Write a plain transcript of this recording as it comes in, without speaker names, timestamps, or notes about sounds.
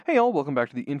Hey all, welcome back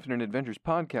to the Infinite Adventures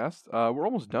podcast. We're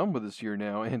almost done with this year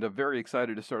now, and I'm very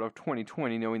excited to start off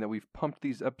 2020 knowing that we've pumped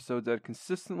these episodes out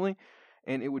consistently,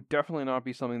 and it would definitely not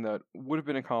be something that would have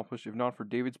been accomplished if not for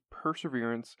David's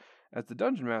perseverance as the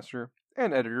Dungeon Master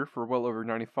and editor for well over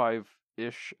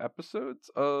 95-ish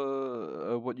episodes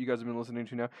of what you guys have been listening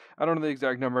to now. I don't know the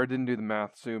exact number, I didn't do the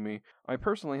math, sue me. I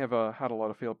personally have had a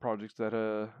lot of failed projects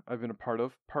that I've been a part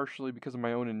of, partially because of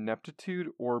my own ineptitude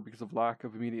or because of lack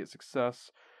of immediate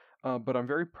success. But I'm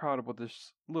very proud of what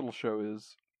this little show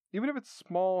is. Even if it's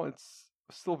small, it's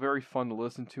still very fun to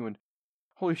listen to, and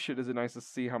holy shit, is it nice to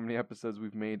see how many episodes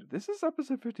we've made. This is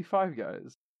episode 55,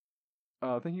 guys.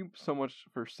 Thank you so much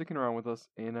for sticking around with us,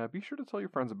 and be sure to tell your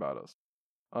friends about us.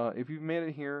 If you've made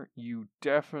it here, you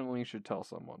definitely should tell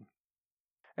someone.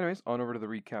 Anyways, on over to the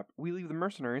recap. We leave the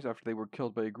mercenaries after they were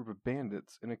killed by a group of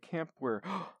bandits in a camp where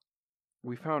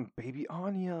we found baby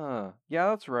Anya. Yeah,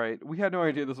 that's right. We had no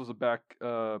idea this was a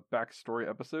backstory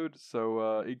episode,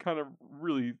 so it kind of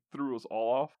really threw us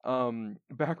all off.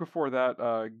 Back before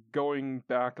that, going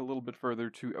back a little bit further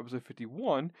to episode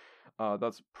 51,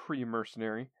 that's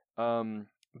pre-mercenary.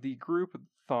 The group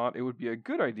thought it would be a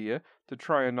good idea to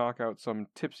try and knock out some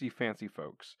tipsy fancy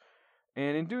folks.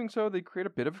 And in doing so, they create a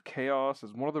bit of chaos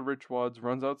as one of the rich wads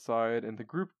runs outside and the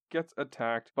group gets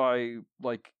attacked by,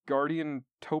 like, guardian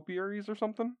topiaries or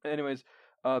something. Anyways,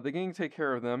 the gang take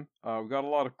care of them. We got a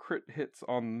lot of crit hits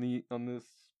in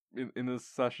this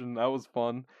session. That was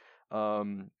fun.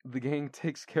 The gang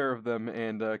takes care of them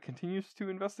and continues to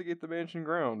investigate the mansion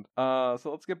ground. So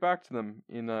let's get back to them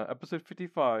in episode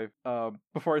 55.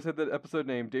 Before I said that episode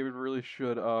name, David really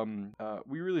should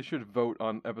we really should vote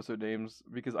on episode names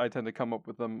because I tend to come up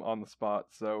with them on the spot.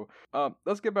 So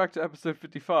let's get back to episode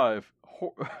 55.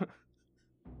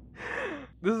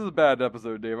 This is a bad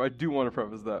episode, Dave. I do want to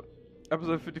preface that.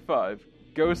 Episode 55.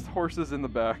 Ghost horses in the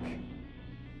back.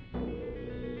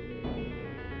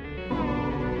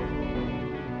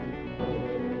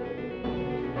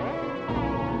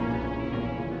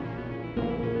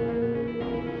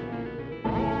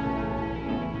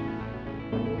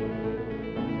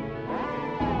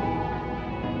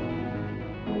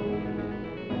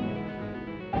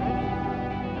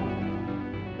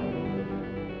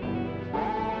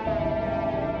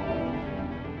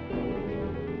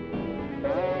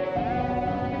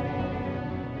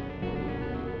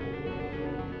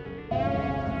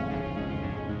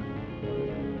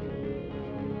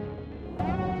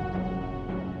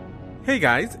 Hey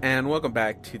guys, and welcome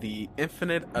back to the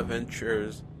Infinite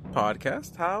Adventures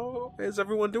podcast. How is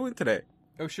everyone doing today?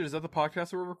 Oh shit, is that the podcast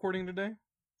that we're recording today?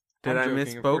 Did I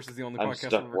misspoke? Of course, it's the only I'm podcast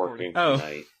stuck we're recording. working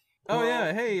tonight. Oh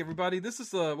yeah, hey everybody, this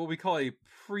is what we call a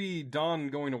pre-dawn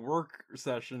going to work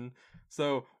session.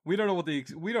 So we don't know what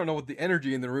the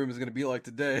energy in the room is going to be like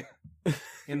today.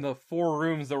 In the 4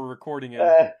 rooms that we're recording in.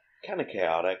 Kind of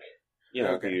chaotic. You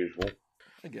know, Okay. the usual.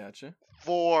 I gotcha.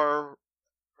 4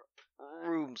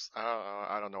 rooms.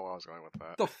 I don't know where I was going with that.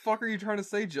 What the fuck are you trying to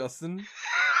say, Justin?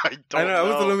 I don't I know, I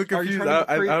was a little bit Are you confused. trying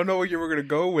to I create- don't know where you were going to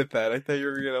go with that. I thought you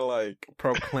were going to, like,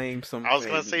 proclaim something. I was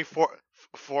gonna say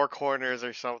four corners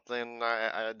or something.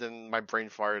 I didn't. My brain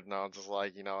farted, and I was just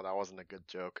like, that wasn't a good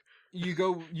joke. You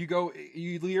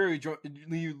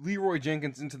Leroy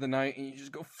Jenkins into the night, and you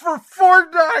just go for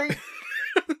Fortnite.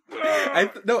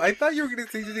 I thought you were going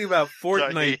to say something about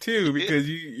Fortnite too, because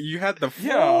you had the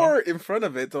 4 in front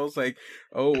of it. So I was like,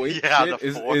 oh wait, Yeah, shit,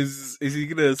 the 4. is he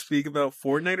going to speak about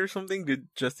Fortnite or something? Did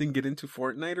Justin get into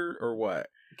Fortnite or what?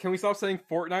 Can we stop saying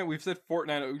Fortnite? We've said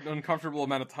Fortnite an uncomfortable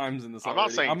amount of times in this. I'm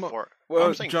already. not saying Well,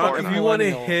 I'm saying John, Fortnite. if you want to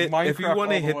Millennial, hit Minecraft the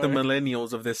all the way.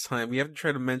 millennials of this time, we have to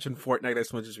try to mention Fortnite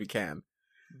as much as we can.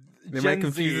 They Gen might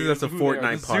confuse Z, it as a who they are,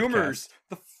 Fortnite the podcast. Zoomers,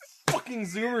 the fucking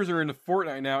Zoomers are into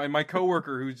Fortnite now, and my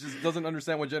coworker who just doesn't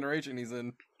understand what generation he's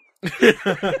in.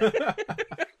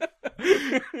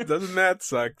 Doesn't that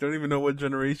suck? Don't even know what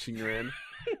generation you're in.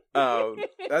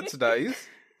 That's nice.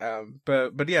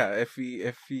 But yeah, if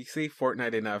we say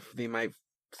Fortnite enough, they might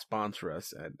sponsor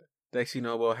us, and next you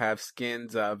know we'll have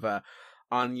skins of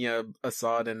Anya,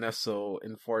 Assad, and Nestle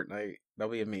in Fortnite.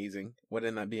 That'll be amazing.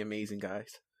 Wouldn't that be amazing,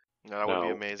 guys? No, that would be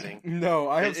No. amazing. No,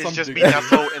 I have It's some. just me degree-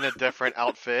 Nestle in a different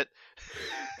outfit.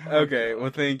 Okay,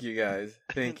 well, thank you guys.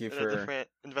 Thank you In a for. different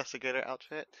investigator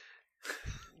outfit.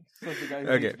 It's like the guy who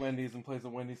Okay. eats Wendy's and plays a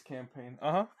Wendy's campaign.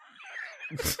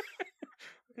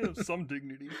 Some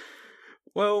dignity.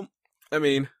 Well, I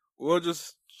mean, we'll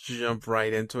just jump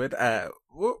right into it.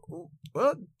 We'll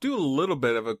do a little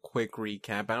bit of a quick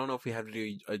recap. I don't know if we have to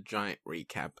do a giant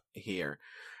recap here.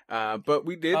 But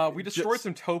we did. We destroyed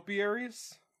some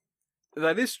topiaries.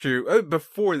 That is true.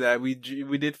 Before that, we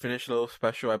did finish a little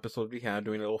special episode we had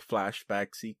doing a little flashback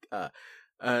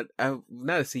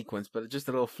not a sequence, but just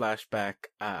a little flashback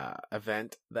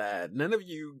event that none of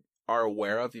you are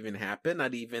aware of even happened.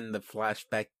 Not even the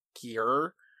flashback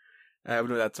here. I don't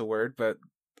know if that's a word, but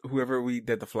whoever we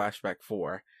did the flashback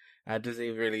for doesn't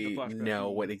even really know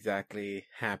what exactly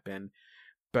happened.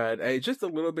 But just a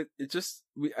little bit. I just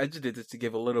did this to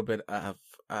give a little bit of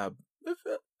a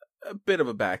bit of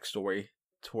a backstory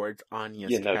towards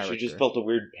Anya's character. She just felt a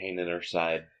weird pain in her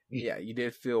side. Yeah, you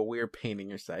did feel a weird pain in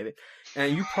your side.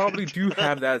 And you probably do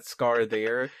have that scar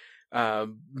there.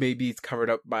 Maybe it's covered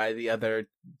up by the other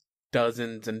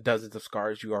dozens and dozens of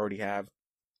scars you already have.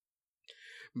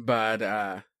 But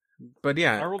yeah.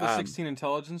 I rolled a 16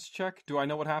 intelligence check. Do I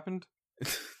know what happened?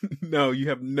 No, you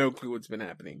have no clue what's been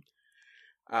happening.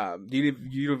 You don't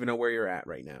even know where you're at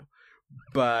right now.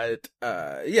 But,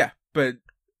 yeah. But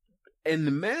in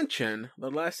the mansion, the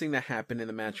last thing that happened in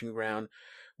the mansion ground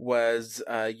was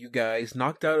you guys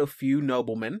knocked out a few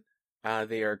noblemen.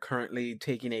 They are currently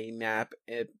taking a nap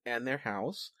in their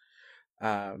house.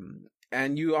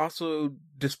 And you also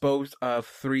disposed of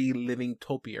 3 living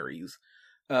topiaries.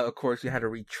 Of course, you had to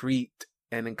retreat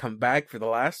and then come back for the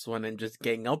last one and just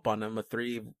gang up on them, a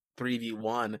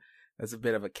 3v1. That's a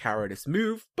bit of a cowardice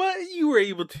move, but you were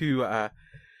able to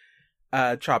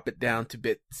chop it down to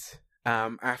bits.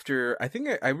 After, I think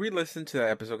I re-listened to that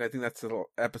episode. I think that's the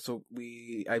episode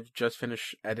I've just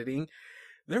finished editing.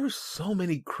 There were so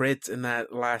many crits in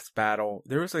that last battle.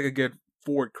 There was like a good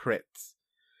 4 crits.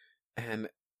 And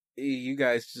you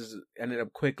guys just ended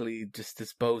up quickly just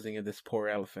disposing of this poor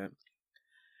elephant.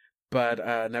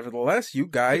 But nevertheless, you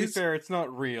guys... To be fair, it's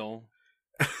not real.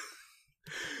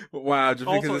 Wow, just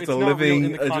also, because it's a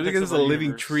living, just because it's a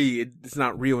living universe. Tree, it's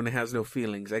not real and it has no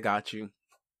feelings. I got you.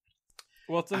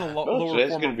 Well, it's in a lower today's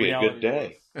form gonna of be a reality. good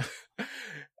day.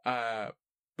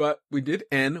 But we did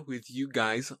end with you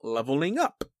guys leveling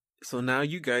up. So now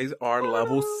you guys are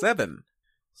level 7.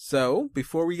 So,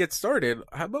 before we get started,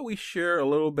 how about we share a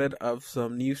little bit of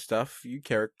some new stuff you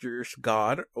characters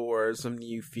got, or some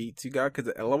new feats you got, because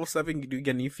at level 7 you do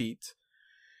get new feats.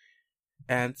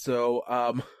 And so,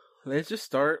 let's just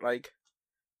start, like,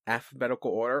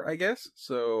 alphabetical order, I guess.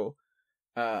 So,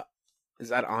 is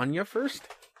that Anya first?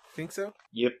 Think so?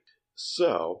 Yep.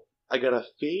 So, I got a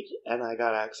feat, and I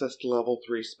got access to level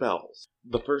 3 spells.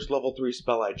 The first level 3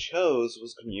 spell I chose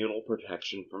was Communal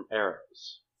Protection from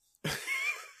Arrows.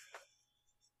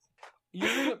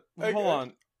 Hold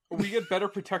on. We get better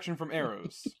protection from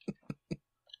arrows.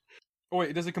 Oh,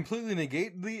 wait, does it completely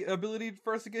negate the ability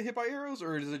for us to get hit by arrows,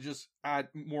 or does it just add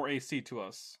more AC to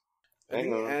us? I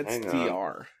think it adds hang on.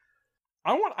 DR.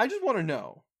 I just want to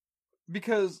know.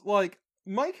 Because, like,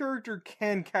 my character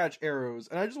can catch arrows,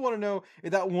 and I just want to know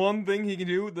if that one thing he can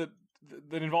do that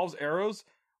involves arrows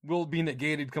will be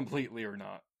negated completely or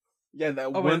not. Yeah,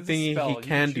 that wait, one it's a thing spell. he You can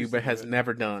can do choose but to do has it.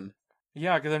 never done.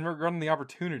 Yeah, because I've never gotten the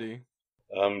opportunity.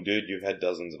 Dude, you've had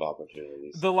dozens of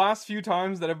opportunities. The last few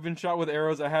times that I've been shot with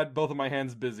arrows, I had both of my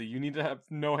hands busy. You need to have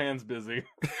no hands busy.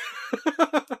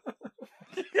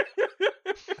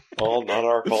 Well, not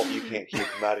our fault you can't keep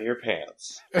them out of your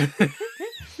pants.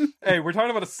 Hey, we're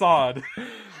talking about Assad.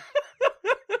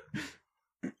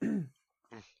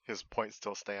 His point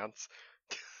still stands.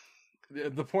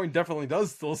 The point definitely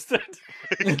does still stand.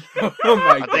 Oh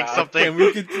my god. think something- Can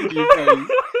we continue, please?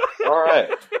 Alright.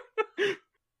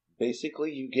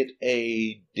 Basically, you get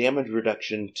a damage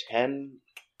reduction 10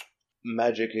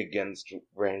 magic against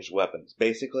ranged weapons.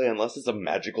 Basically, unless it's a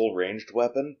magical ranged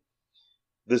weapon,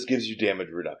 this gives you damage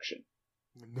reduction.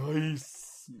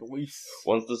 Nice.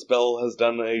 Once the spell has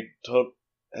done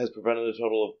has prevented a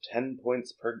total of 10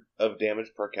 points of damage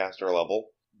per caster level,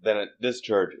 then it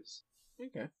discharges.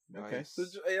 Okay. Nice. So,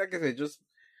 like I said, just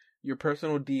your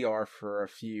personal DR for a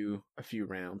few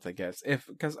rounds, I guess.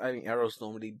 Because I mean, arrows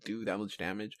don't really do that much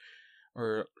damage,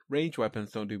 or range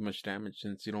weapons don't do much damage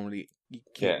since you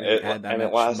can't really add that much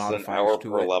it lasts an modifiers hour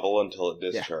to per it. level until it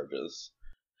discharges.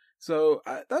 So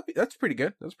that's pretty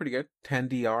good. That's pretty good. 10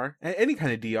 DR, any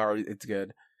kind of DR, it's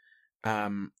good.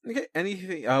 Okay.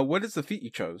 Anything? What is the feat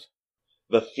you chose?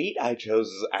 The feat I chose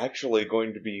is actually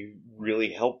going to be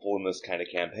really helpful in this kind of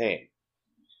campaign.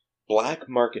 Black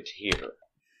Marketeer.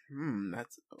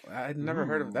 I'd never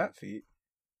heard of that feat.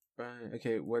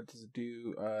 Okay, what does it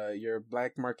do? Your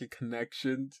black market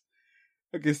connections.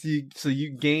 Okay, so you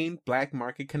gain black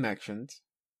market connections.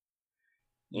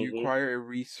 You acquire a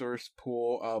resource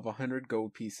pool of 100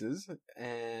 gold pieces,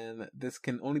 and this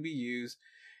can only be used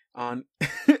on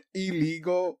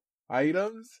illegal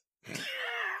items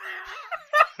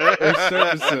or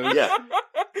services. Yeah.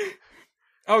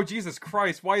 Oh, Jesus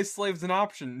Christ. Why is slaves an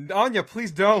option? Anya,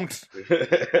 please don't.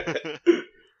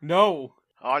 No.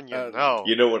 Anya, no.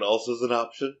 You know what else is an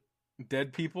option?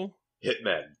 Dead people?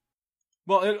 Hitmen.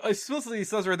 Well, it explicitly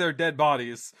says right there, dead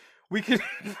bodies. We can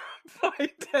find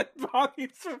dead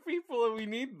bodies for people if we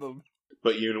need them.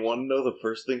 But you want to know the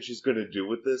first thing she's going to do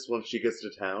with this once she gets to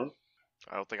town?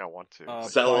 I don't think I want to.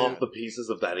 Sell buy off it. the pieces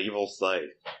of that evil site.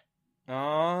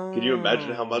 Oh. Can you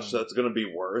imagine how much that's going to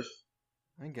be worth?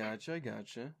 I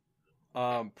gotcha.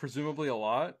 Presumably a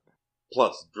lot.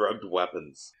 Plus, drugged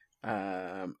weapons.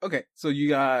 Okay, so you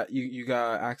got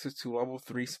access to level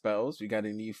 3 spells. You got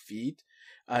a new feat.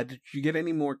 Did you get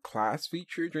any more class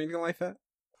features or anything like that?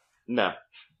 No.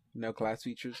 No class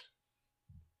features.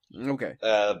 Okay.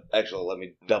 Actually, let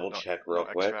me double check real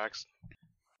quick. Extracts.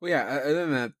 Well, yeah. Other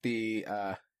than that, the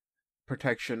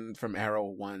protection from arrow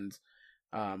ones,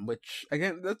 which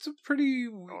again, that's a pretty.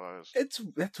 Oh, that is-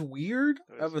 That's weird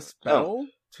That of a is- spell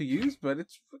to use, but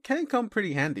it can come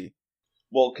pretty handy.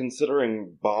 Well,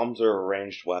 considering bombs are a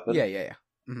ranged weapon. Yeah.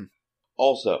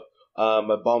 Also,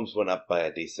 my bombs went up by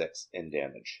a d6 in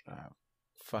damage.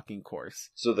 Fucking course.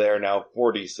 So they are now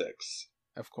 4d6.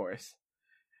 Of course.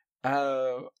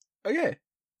 Okay.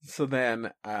 So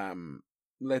then,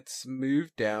 let's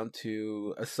move down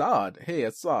to Assad. Hey,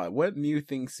 Assad, what new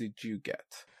things did you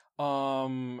get?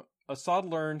 Assad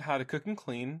learned how to cook and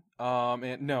clean.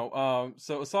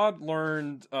 So Assad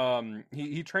learned,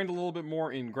 he trained a little bit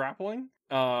more in grappling.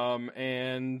 I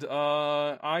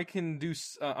can do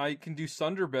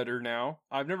Sunder better now.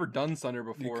 I've never done Sunder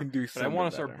before. You can do but I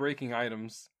want to Sunder start breaking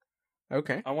items.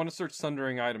 Okay. I want to start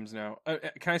sundering items now.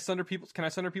 Can I sunder people's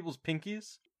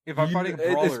pinkies? If I'm fighting a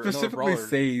It brawler, specifically another brawler.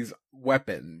 says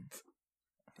weapons.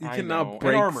 You I know. cannot And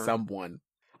break armor. someone.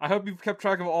 I hope you've kept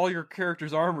track of all your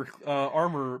characters' armor hit points.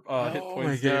 Oh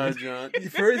my god, David. John!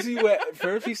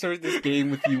 First we started this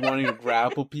game with you wanting to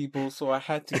grapple people, so I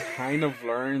had to kind of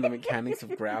learn the mechanics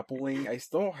of grappling. I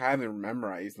still haven't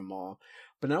memorized them all,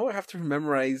 but now I have to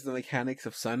memorize the mechanics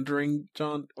of sundering.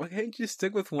 John, why can't you just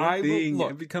stick with one thing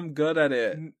and become good at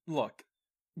it? Look,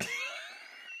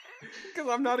 because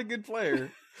I'm not a good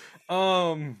player.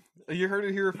 You heard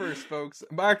it here first, folks.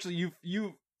 But actually,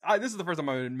 this is the first time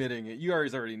I'm admitting it. You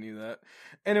already knew that.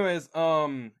 Anyways,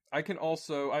 I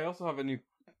also have a new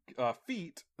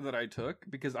feat that I took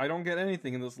because I don't get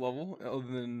anything in this level other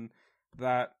than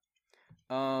that.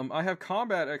 I have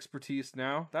combat expertise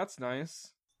now. That's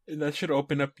nice. And that should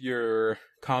open up your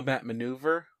combat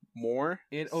maneuver more.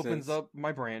 It opens up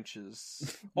my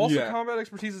branches. Also, Yeah. combat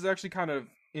expertise is actually kind of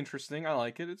interesting. I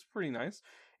like it. It's pretty nice.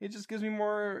 It just gives me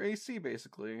more AC,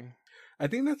 basically. I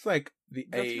think that's like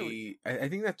I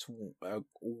think that's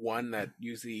one that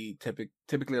usually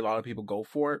typically a lot of people go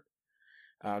for.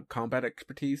 Combat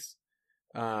expertise.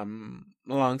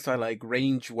 Alongside like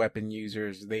range weapon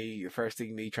users, the first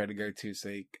thing they try to go to is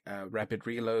like rapid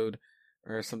reload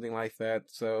or something like that.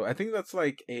 So I think that's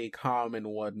like a common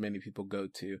one many people go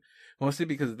to, mostly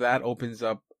because that opens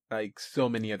up like so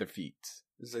many other feats.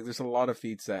 It's like there's a lot of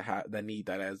feats that need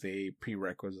that as a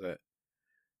prerequisite.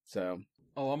 So.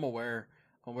 Oh, I'm aware.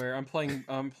 I'm playing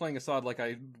Assad like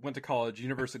I went to college,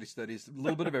 university studies, a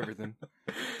little bit of everything.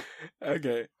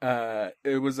 Okay.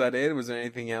 Was that it? Was there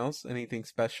anything else? Anything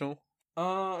special?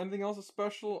 Anything else is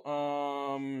special?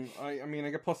 I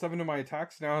get +7 to my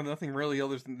attacks now. Nothing really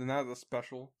other than that that's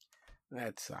special.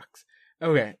 That sucks.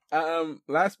 Okay.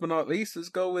 Last but not least, let's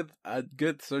go with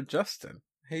good Sir Justin.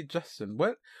 Hey, Justin,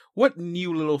 what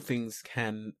new little things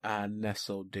can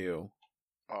Nestle do?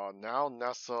 Now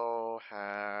Nestle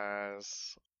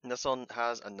has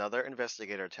another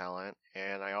investigator talent,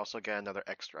 and I also get another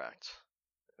extract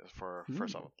for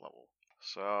 7th level.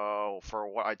 So for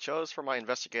what I chose for my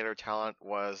investigator talent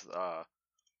was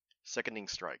Sickening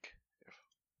Strike.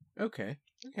 Okay.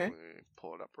 Let me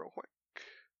pull it up real quick.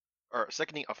 Or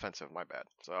Sickening Offensive, my bad.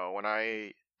 So when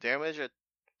I damage a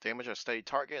steady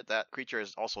target, that creature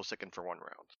is also sickened for 1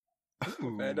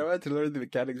 round. Man, I had to learn the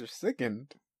mechanics are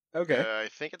sickened. Okay. I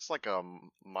think it's like a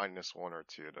 -1 or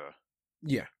 2 to.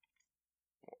 Yeah.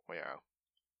 Yeah.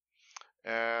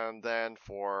 And then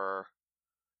for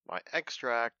my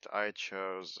extract, I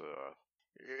chose.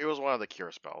 It was one of the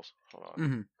cure spells. Hold on.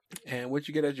 Mm-hmm. And what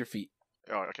you get at your feet?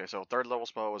 Oh, okay. So 3rd level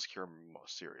spell was Cure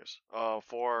Most Serious.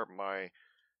 For my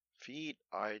feat,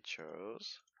 I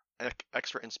chose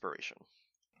Extra Inspiration.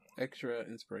 Extra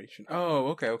inspiration. Oh,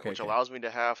 okay. Which allows me to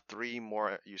have 3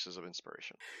 more uses of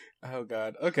inspiration. Oh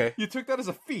god. Okay. You took that as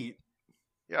a feat.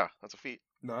 Yeah, that's a feat.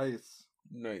 Nice.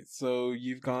 So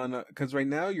you've gone because right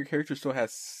now your character still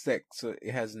has 6, so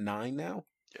it has 9 now.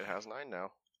 It has 9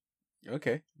 now.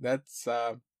 Okay, that's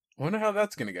I wonder how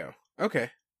that's gonna go.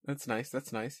 Okay, that's nice. So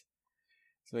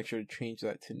make sure to change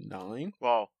that to 9.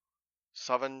 Well,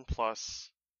 7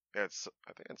 plus. I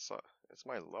think it's It's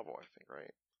my level, I think,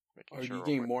 right? Making Or sure you real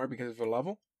gain quick. more because of a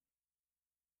level?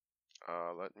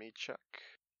 Let me check.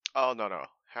 Oh, no.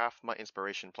 Half my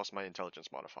inspiration plus my intelligence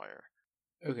modifier.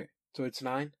 Okay, so it's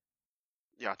 9?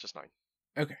 Yeah, just 9.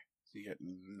 Okay, so you get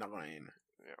 9.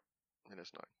 It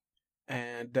is 9.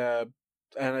 And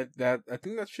I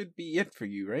think that should be it for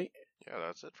you, right? Yeah,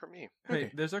 that's it for me. Hey,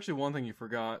 Okay. there's actually one thing you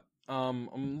forgot.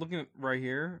 I'm looking at right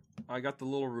here. I got the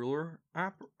little ruler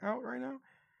app out right now,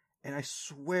 and I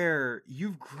swear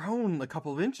you've grown a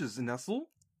couple of inches, Nestle.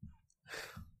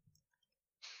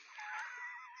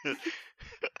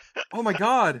 Oh my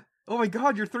god! Oh my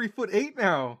god! You're 3'8"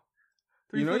 now.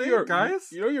 3'8",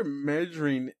 guys. You know you're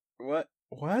measuring what?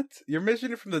 What? You're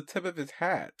measuring it from the tip of his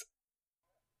hat.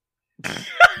 You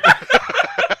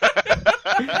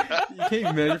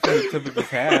can't measure from the tip of his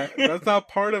hat. That's not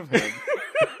part of him.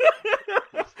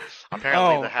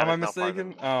 Apparently, the hat am I is not part of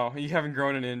mistaken? him. Oh, you haven't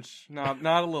grown an inch. Not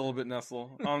a little bit,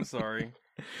 Nestle. I'm sorry.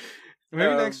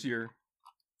 Maybe next year.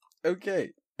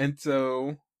 Okay, and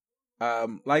so,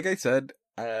 like I said,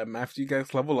 after you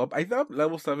guys level up, I thought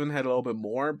level 7 had a little bit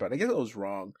more, but I guess I was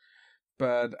wrong.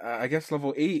 But I guess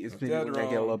level 8 is maybe Dead when I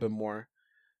get a little wrong. bit more.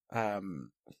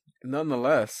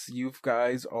 Nonetheless, you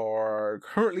guys are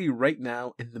currently right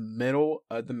now in the middle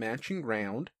of the matching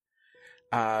ground,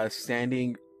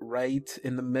 standing right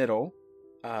in the middle,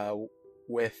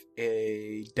 with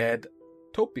a dead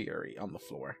topiary on the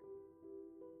floor.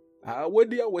 What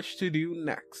do y'all wish to do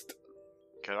next?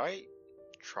 Could I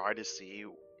try to see?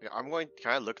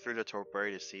 Can I look through the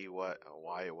topiary to see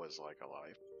why it was like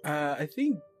alive? I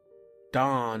think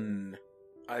Don.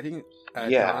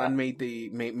 Yeah. Don made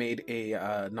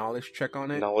a knowledge check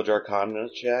on it. Knowledge Arcana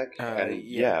check, and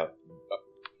yeah.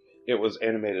 it was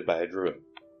animated by a druid.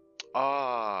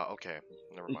 Ah, okay.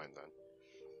 Never mind then.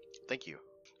 Thank you.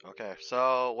 Okay,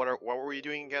 so what were we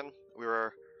doing again? We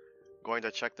were going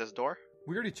to check this door.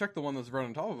 We already checked the one that's right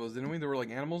on top of us, didn't we? There were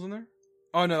like animals in there.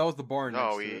 Oh no, that was the barn. No,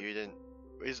 next we to it. didn't.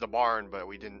 It's the barn, but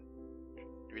we didn't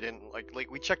like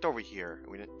we checked over here.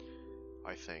 We didn't.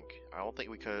 I think. I don't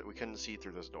think we couldn't see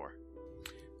through this door.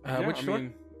 Yeah, Which I one?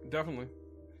 mean, definitely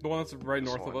the one that's right This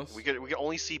north of one. us. We could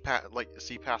only see past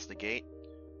the gate.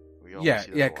 We only Yeah, see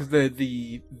the yeah, door. because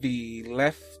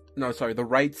the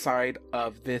right side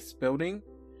of this building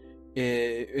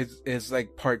is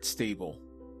like part stable.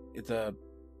 It's a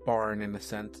barn in a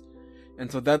sense,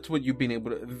 and so that's what you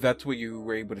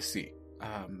were able to see.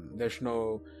 There's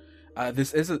no.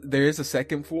 There is a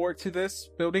second floor to this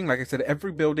building. Like I said,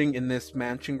 every building in this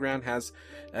mansion ground has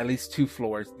at least 2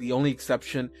 floors. The only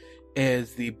exception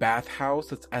is the bathhouse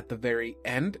that's at the very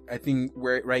end. I think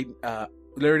we're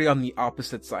literally on the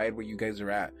opposite side where you guys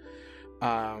are at,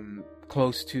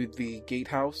 close to the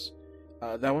gatehouse.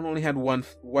 That one only had one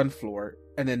floor,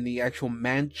 and then the actual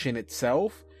mansion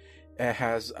itself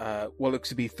has what looks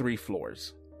to be 3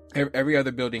 floors. Every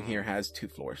other building here has 2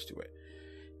 floors to it.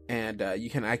 And you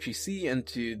can actually see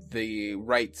into the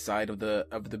right side of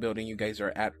the building you guys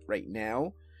are at right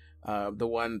now, the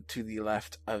one to the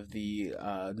left of the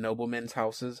noblemen's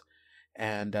houses,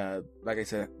 and like I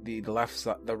said, the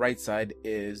right side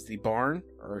is the barn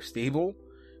or stable,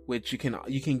 which you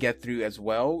can get through as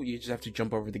well. You just have to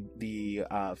jump over the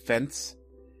fence,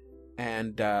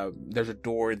 and there's a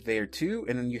door there too,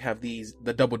 and then you have the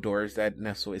double doors that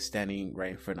Nestle is standing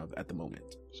right in front of at the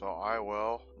moment. So I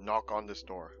will knock on this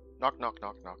door. Knock, knock,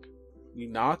 knock, knock. You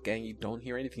knock and you don't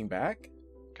hear anything back.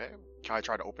 Okay. Can I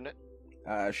try to open it?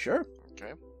 Sure.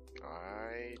 Okay.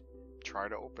 I try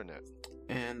to open it.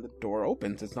 And the door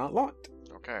opens. It's not locked.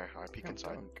 Okay. I peek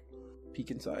inside.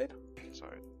 Peek inside.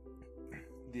 Inside.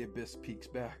 The abyss peeks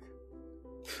back.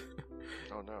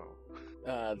 Oh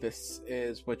no. This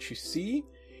is what you see.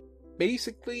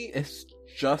 Basically, it's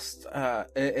just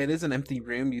it is an empty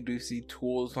room. You do see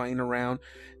tools lying around.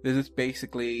 This is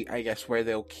basically, I guess, where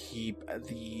they'll keep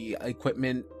the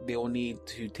equipment they'll need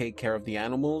to take care of the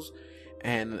animals,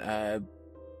 and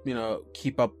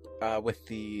keep up with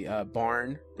the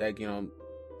barn. Like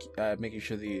making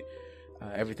sure the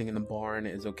everything in the barn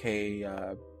is okay.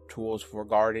 Tools for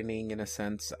gardening, in a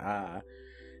sense,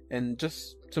 and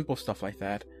just simple stuff like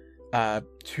that.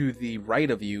 To the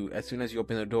right of you, as soon as you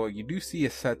open the door, you do see a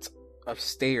set of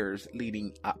stairs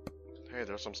leading up. Hey,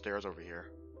 there's some stairs over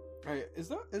here. Hey, is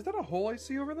that a hole I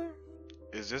see over there?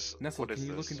 Is this Nestle, what is can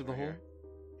you this look into the right hole? here?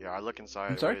 Yeah, I look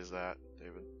inside. I'm sorry? What is that,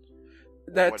 David?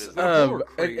 That's is that? Or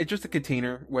crate? it's just a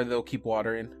container where they'll keep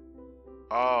water in.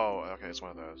 Oh, okay, it's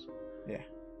one of those.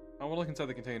 I want to look inside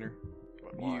the container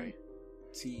But why?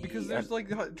 See, because there's like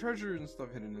treasure and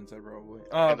stuff hidden inside, probably.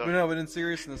 And But no, but in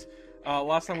seriousness,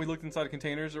 last time we looked inside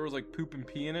containers, there was like poop and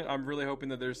pee in it. I'm really hoping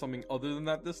that there's something other than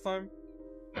that this time.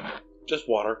 Just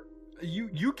water.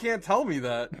 You can't tell me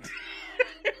that.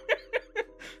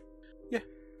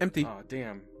 Empty. Oh,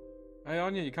 damn. Hey,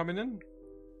 Anya, you coming in?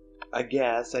 I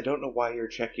guess. I don't know why you're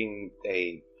checking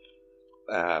a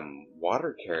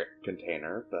water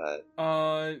container, but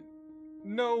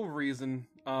No reason.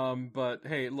 But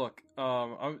hey, look.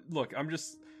 I'm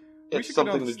just. we it's should go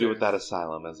down something the to do with that stairs.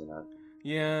 asylum, isn't it?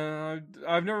 Yeah,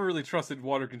 I've never really trusted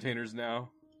water containers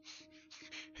now.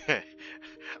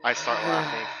 I start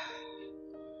laughing.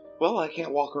 Well, I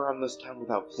can't walk around this town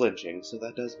without flinching, so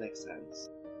that does make sense.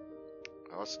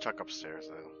 Let's check upstairs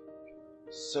then.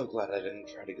 So glad I didn't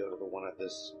try to go to the one at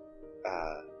this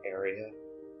area.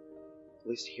 At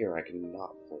least here I can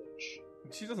not flinch.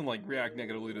 She doesn't react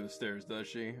negatively to the stairs, does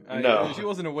she? No. She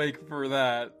wasn't awake for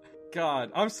that.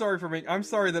 God, I'm sorry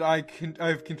that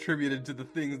I've contributed to the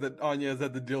things that Anya has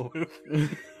had to deal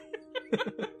with.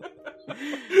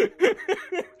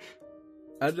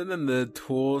 Other than the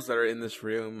tools that are in this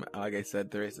room, like I said,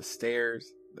 there is the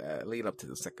stairs that lead up to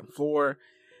the second floor,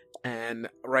 and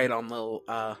right on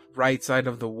the right side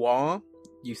of the wall,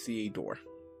 you see a door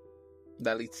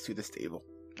that leads to the stable.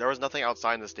 There was nothing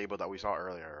outside in the stable that we saw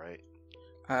earlier, right?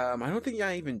 I don't think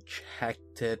I even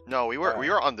checked it. No, we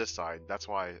were on this side. That's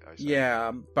why I said.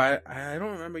 Yeah, but I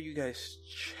don't remember you guys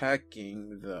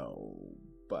checking though.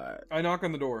 But I knock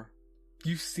on the door.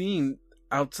 you've seen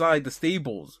outside the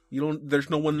stables. There's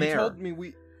no one You there. told me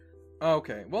we. Oh,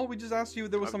 okay. Well, we just asked you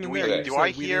if there was something do there. we- You do said I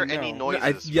we hear didn't any know.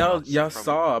 noises? y'all from-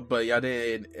 saw, but y'all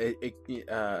didn't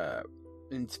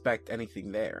inspect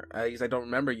anything there. At least I don't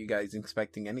remember you guys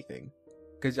inspecting anything.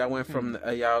 Because y'all went from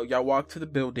y'all walked to the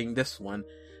building, this one,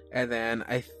 and then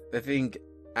I think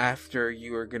after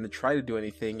you were gonna try to do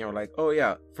anything, you were like, "Oh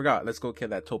yeah, forgot. Let's go kill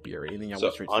that topiary." And then y'all So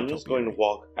went straight to the Anya's going to topiary.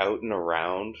 walk out and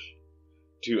around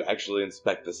to actually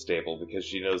inspect the stable because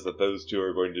she knows that those two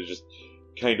are going to just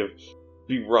kind of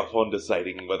be rough on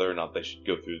deciding whether or not they should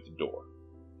go through the door.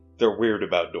 They're weird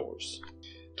about doors.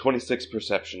 26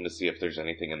 perception to see if there's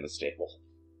anything in the stable.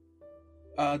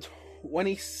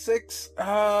 26.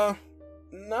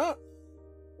 Not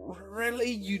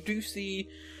really. You do see.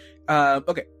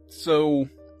 Okay, so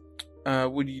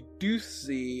what you do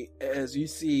see is you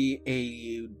see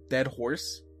a dead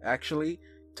horse actually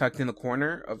tucked in the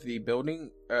corner of the building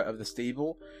of the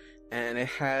stable, and it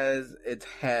has its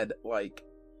head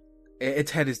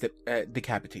its head is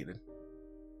decapitated.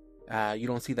 You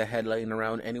don't see the head laying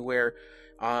around anywhere,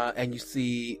 and you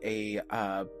see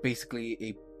a basically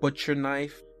a butcher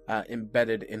knife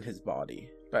embedded in his body.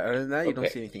 But other than that, you don't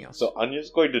Okay, see anything else. So Anya's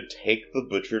going to take the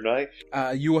butcher knife,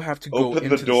 You will have to go open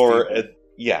into the door, stable. and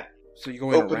yeah, So you're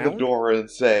going open around. the door and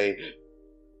say,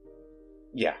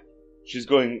 yeah. She's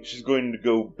going to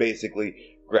go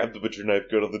basically grab the butcher knife,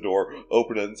 go to the door,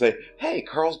 open it, and say, "Hey,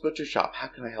 Carl's Butcher Shop. How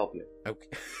can I help you?" Okay.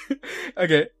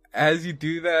 Okay. As you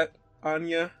do that,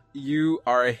 Anya, you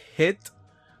are hit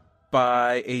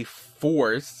by a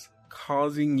force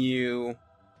causing you.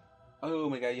 Oh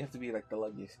my god! You have to be like the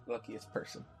luckiest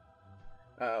person.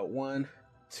 1,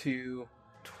 2,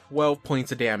 12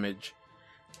 points of damage.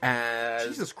 As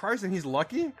Jesus Christ, and he's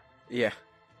lucky? yeah,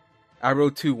 I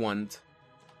rolled 2 1s.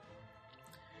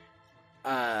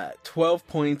 12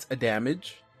 points of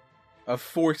damage, of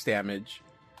force damage,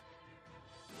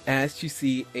 as you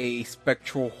see a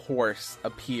spectral horse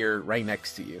appear right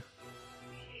next to you.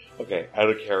 Okay, out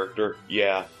of character.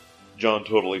 Yeah, John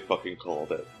totally fucking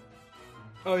called it.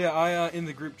 Oh yeah, I in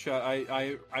the group chat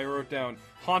I wrote down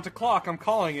haunt a clock. I'm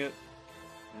calling it.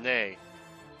 Nay.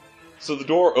 So the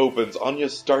door opens, Anya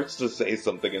starts to say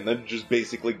something, and then just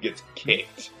basically gets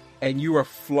kicked. And you are By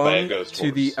a flung ghost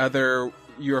to the horse. other.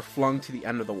 You are flung to the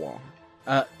end of the wall.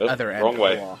 Other end wrong of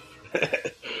way. the wall.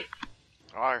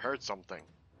 Oh, I heard something.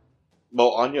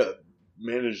 Well, Anya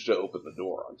managed to open the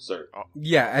door, I'm certain.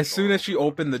 Yeah, as soon as she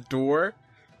opened the door,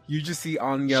 you just see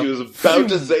Anya. She was about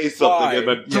to say something, and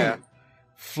then yeah,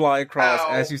 fly across Ow.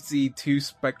 as you see 2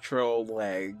 spectral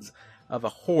legs of a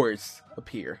horse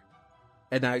appear,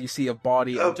 and now you see a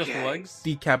body of Okay. Just the legs?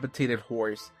 decapitated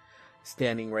horse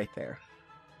standing right there.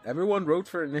 Everyone wrote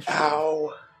for initiative.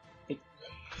 Ow.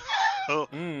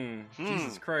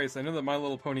 Jesus Christ, I know that My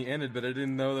Little Pony ended, but I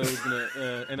didn't know that it was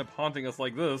gonna end up haunting us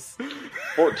like this.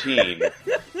 14.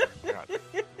 God.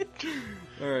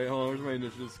 Alright, hold on, where's my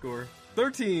initiative score?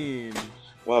 13!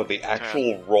 Wow, the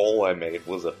actual roll I made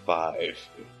was a 5.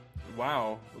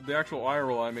 Wow, the actual eye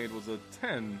roll I made was a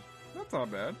 10. That's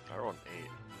not bad. I rolled an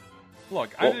Look,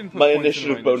 I Well, didn't put my points into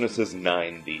initiative bonus initiative. is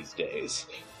 9 these days.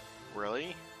 8.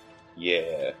 Really?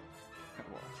 Yeah.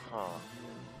 Huh.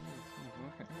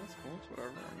 Okay, that's cool, it's whatever.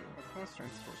 My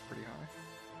strength score's pretty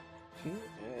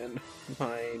high. And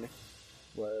mine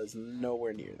was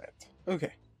nowhere near that.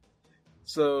 Okay.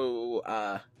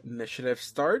 So, initiative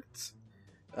starts.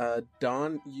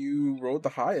 Don, you rolled the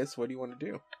highest. What do you want to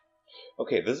do?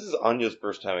 Okay, this is Anya's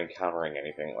first time encountering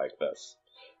anything like this.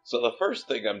 So the first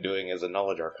thing I'm doing is a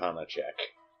Knowledge Arcana check.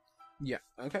 Yeah,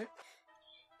 okay.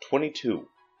 22.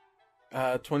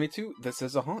 22, this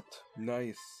is a haunt.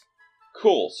 Nice.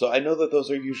 Cool, so I know that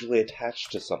those are usually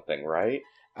attached to something, right?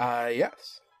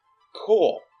 Yes.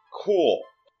 Cool.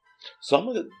 So I'm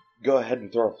gonna go ahead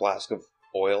and throw a flask of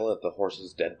oil at the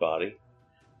horse's dead body.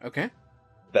 Okay.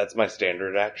 That's my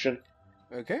standard action.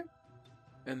 Okay.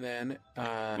 And then,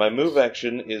 My move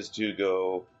action is to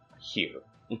go here.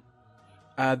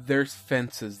 there's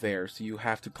fences there, so you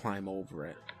have to climb over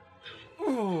it.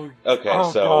 Ooh. Okay,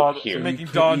 Oh, so God. here. Making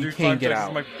You Don can't- do you climb can't get checks is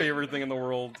out. my favorite thing in the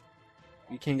world.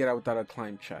 You can't get out without a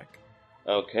climb check.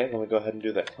 Okay, let me go ahead and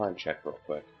do that climb check real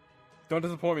quick. Don't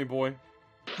disappoint me, boy.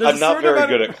 I'm not very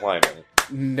good at climbing.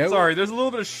 No. Sorry, there's a little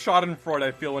bit of schadenfreude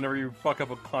I feel whenever you fuck up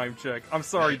a climb check. I'm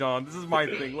sorry, Don. This is my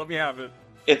thing. Let me have it.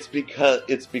 It's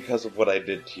because of what I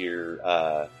did to your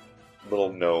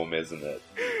little gnome, isn't it?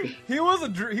 He was a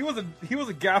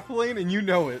Gathlane, and you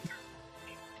know it.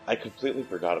 I completely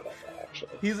forgot about that,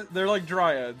 actually. They're like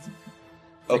dryads.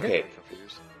 Okay, I'm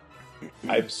confused.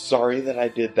 I'm sorry that I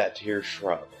did that to your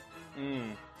shrub.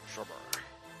 Shrubber.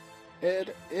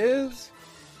 It is,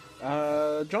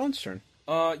 John's turn.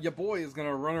 Your boy is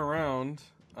gonna run around.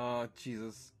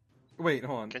 Jesus. Wait,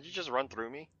 hold on. Can you just run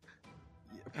through me?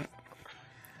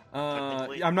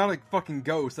 Yeah, I'm not a fucking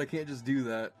ghost. I can't just do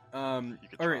that. You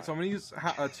could All right, try. so I'm gonna use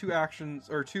two actions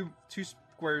or two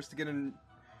squares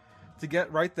to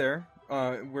get right there,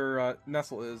 where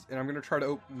Nestle is, and I'm gonna try to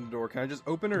open the door. Can I just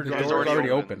open it, or The do I It's door is already already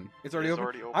open. open. It's already It's open.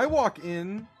 already open. I walk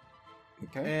in,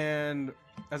 Okay. and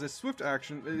as a swift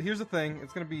action, here's the thing.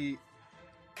 It's gonna be.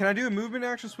 Can I do a movement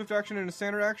action, swift action, and a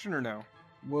standard action, or no?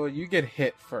 Well, you get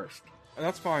hit first.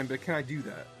 That's fine, but can I do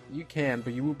that? You can,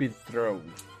 but you will be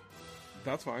thrown.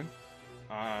 That's fine.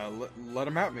 Let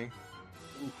him at me.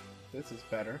 This is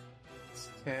better. It's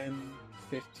 10,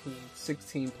 15,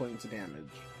 16 points of damage.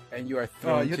 And you are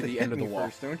thrown You to have the hit end of the me wall.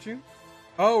 first, don't you?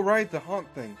 Oh, right, the haunt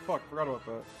thing. Fuck, forgot about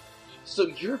that. So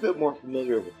you're a bit more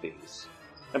familiar with these.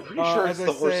 I'm pretty Uh, sure as it's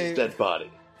I the horse's say- dead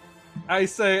body. I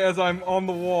say as I'm on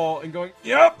the wall and going,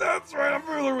 "Yep, that's right. I'm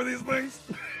familiar with these things."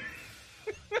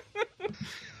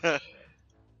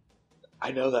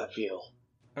 I know that feel.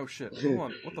 Oh shit! Hold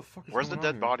on. What the fuck is Where's the going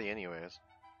on dead here? body, anyways?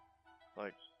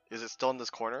 Like, is it still in this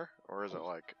corner, or is it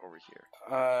like over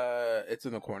here? It's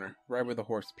in the corner, right where the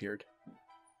horse appeared.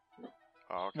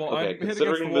 Oh, okay. Well, Okay, I'm hit against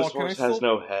considering the wall. this Can I horse has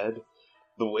still- no head,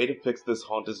 the way to fix this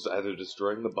haunt is either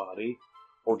destroying the body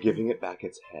or giving it back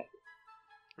its head.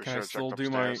 We Can I should've still checked do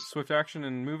my upstairs. swift action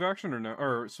and move action or no?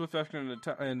 Or swift action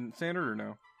and standard or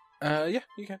no? Yeah,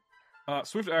 you can.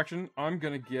 Swift action. I'm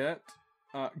gonna get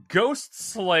Ghost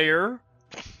Slayer.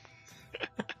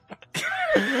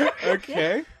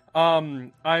 Okay.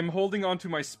 I'm holding onto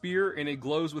my spear and it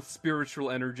glows with spiritual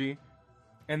energy.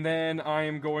 And then I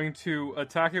am going to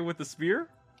attack it with the spear.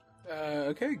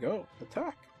 Okay, go.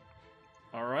 Attack.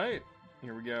 Alright.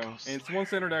 Here we go. Ghost And it's one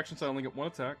standard action, so I only get one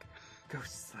attack.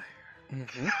 Ghost Slayer.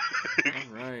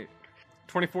 Mm-hmm. Alright.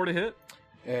 24 to hit.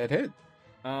 It hit.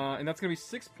 And that's gonna be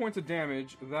 6 points of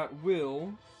damage. That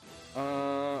will.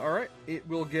 Alright. It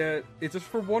will get. It's just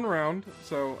for one round,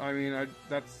 so I mean,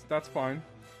 that's fine.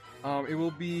 It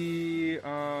will be.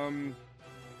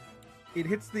 It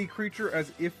hits the creature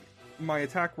as if my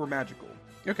attack were magical.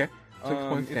 Okay. 6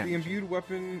 points If the damage. imbued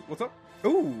weapon. What's up?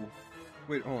 Ooh!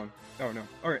 Wait, hold on. Oh no.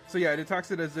 Alright, so yeah, it attacks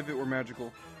it as if it were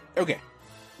magical. Okay.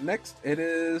 Next, it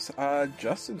is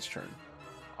Justin's turn.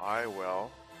 I will.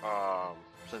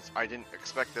 Since I didn't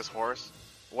expect this horse.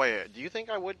 Wait, do you think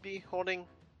I would be holding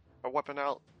a weapon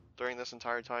out during this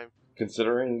entire time?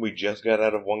 Considering we just got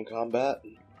out of one combat,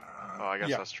 Oh, I guess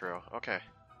Yeah. that's true. Okay.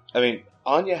 I mean,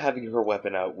 Anya having her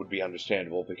weapon out would be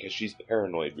understandable because she's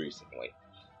paranoid recently.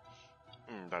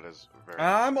 That is very.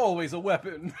 I'm always a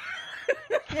weapon!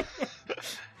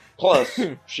 Plus,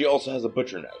 she also has a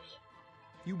butcher knife.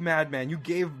 You madman, you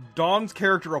gave Dawn's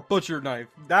character a butcher knife.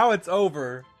 Now it's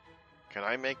over. Can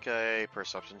I make a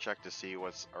perception check to see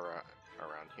what's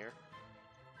around here?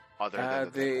 Other than the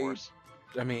dead they- horse?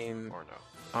 I mean, Or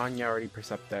no? Anya already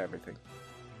percepted everything.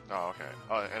 Oh,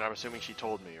 okay. And I'm assuming she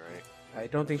told me, right? I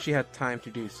don't think she had time to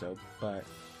do so, but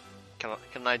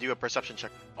Can I do a perception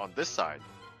check on this side?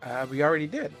 we already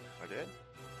did. I did?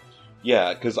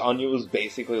 Yeah, because Anya was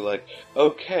basically like,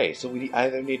 okay, so we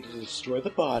either need to destroy the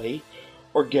body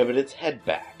or give it its head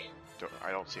back.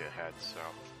 I don't see a head, so.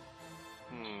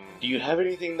 Do you have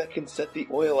anything that can set the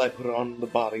oil I put on the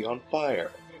body on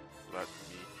fire? Let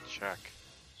me check.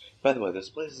 By the way, this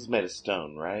place is made of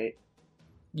stone, right?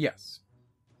 Yes.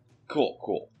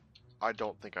 Cool. I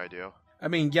don't think I do. I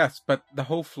mean, yes, but the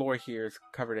whole floor here is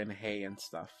covered in hay and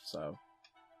stuff, so...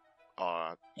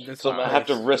 Uh, So I'm gonna have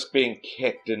to place- risk being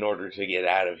kicked in order to get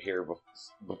out of here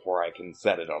before I can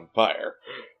set it on fire.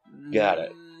 Got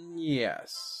it.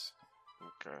 Yes.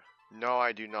 okay. No,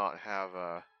 I do not have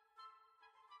a.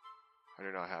 I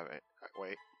do not have it.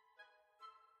 Wait.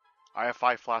 I have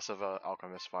 5 flasks of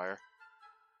alchemist fire.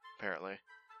 Apparently.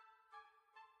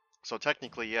 So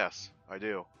technically, yes, I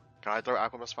do. Can I throw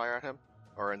alchemist fire at him,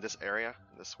 or in this area?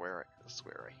 This square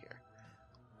right here.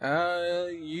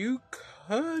 You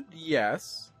could,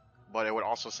 yes. But it would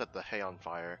also set the hay on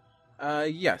fire.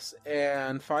 Yes,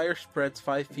 and fire spreads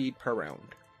 5 feet per round.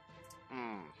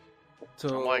 Hmm.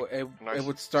 So I'm like, it nice.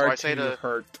 would So start I say to to-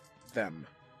 hurt them.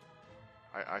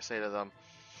 I say to them,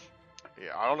 yeah,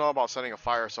 I don't know about setting a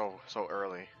fire so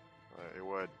early. It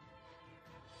would.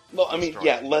 Well, I mean, Destroy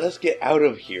yeah, it. let us get out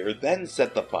of here, then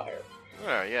set the fire.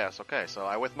 Yes, okay. So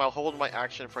I hold my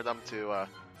action for them to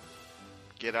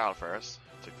get out first.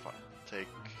 Take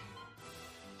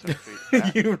feet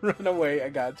back. You run away, I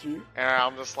got you. And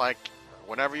I'm just like,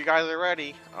 whenever you guys are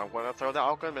ready, I'm gonna throw the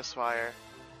alchemist fire.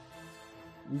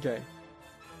 Okay.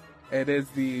 It is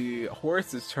the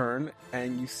horse's turn,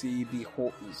 and you see the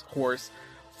horse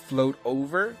float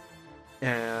over,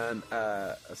 and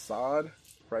Assad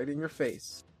right in your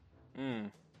face.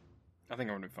 I think I'm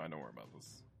gonna be fine. Don't worry about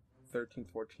this. 13,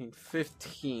 14,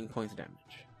 15 points of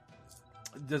damage.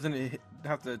 Doesn't it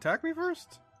have to attack me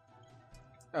first?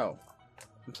 Oh,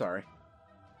 I'm sorry.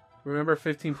 Remember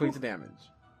 15 points of damage.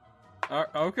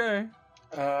 Okay.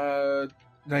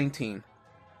 19.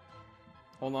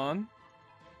 Hold on.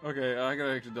 Okay, I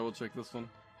gotta actually double check this one.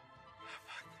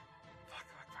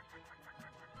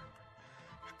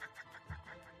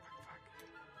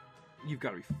 You've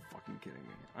gotta be fucking kidding me.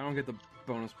 I don't get the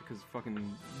bonus because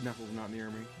fucking Nestle's not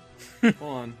near me.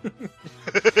 Hold on.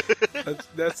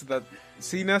 That's that.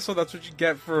 See, Nestle, that's what you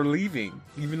get for leaving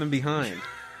them behind.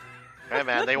 Hey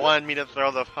man, they wanted me to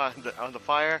throw the on the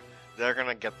fire. They're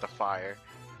gonna get the fire.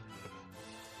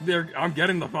 I'm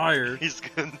getting the fire. He's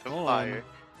getting the Hold fire.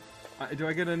 on. Do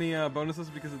I get any bonuses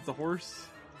because it's a horse?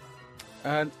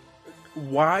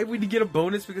 Why would you get a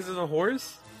bonus because of the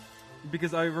horse?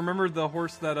 Because I remember the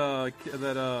horse that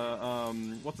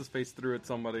what's his face threw at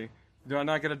somebody. Do I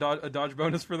not get a dodge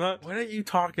bonus for that? What are you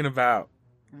talking about?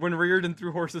 When Reardon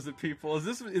threw horses at people, is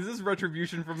this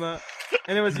retribution from that?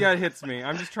 Anyways, yeah, it hits me.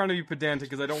 I'm just trying to be pedantic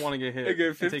because I don't want to get hit. Okay,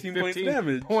 I take 15 points of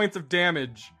damage. Points of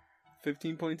damage.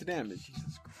 15 points of damage.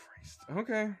 Jesus Christ.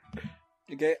 Okay.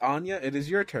 Okay, Anya, it is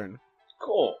your turn.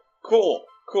 Cool.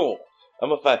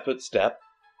 I'm a 5-foot step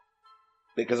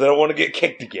because I don't want to get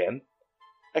kicked again.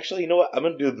 Actually, you know what? I'm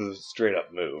gonna do the straight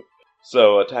up move.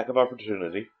 So, attack of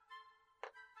opportunity.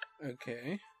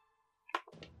 Okay.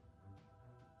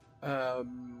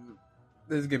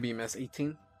 This is gonna be a mess.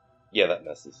 18. Yeah, that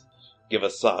misses. Give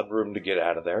Assad room to get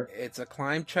out of there. It's a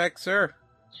climb check, sir.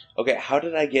 Okay, how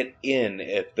did I get in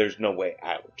if there's no way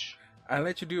out? I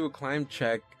let you do a climb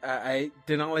check. I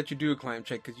did not let you do a climb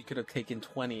check because you could have taken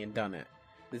 20 and done it.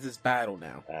 This is battle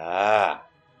now. Ah.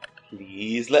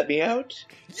 Please let me out?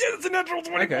 Yeah, it's a natural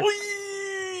 20. Okay.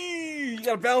 Whee! You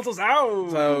gotta balance us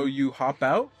out. So you hop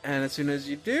out, and as soon as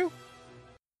you do,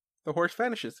 the horse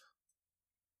vanishes.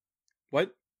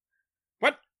 What?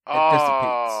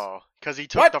 Oh, because he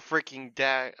took What? the freaking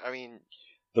I mean,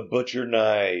 The butcher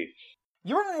knife.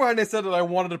 You remember when I said that I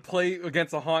wanted to play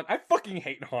against a haunt? I fucking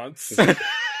hate haunts.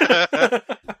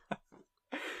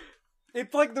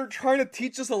 It's like they're trying to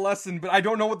teach us a lesson, but I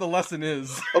don't know what the lesson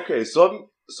is. Okay, so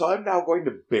I'm now going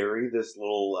to bury this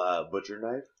little butcher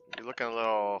knife. you're looking a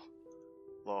little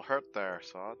hurt there,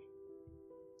 Sod.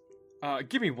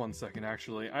 Give me 1 second,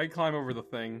 actually. I climb over the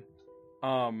thing.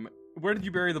 Where did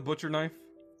you bury the butcher knife?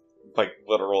 Like,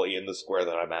 literally in the square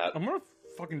that I'm at. I'm gonna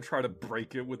fucking try to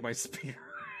break it with my spear.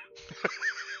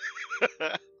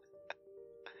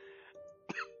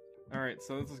 Alright,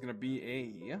 so this is gonna be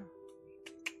a... Yeah.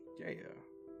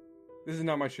 This is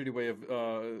not my shitty way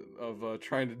of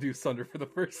trying to do Sunder for the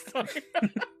first time.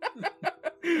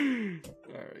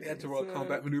 Alright. That's a roll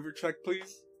combat maneuver check,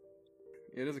 please.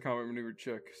 It is a combat maneuver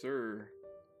check, sir.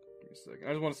 Give me a second.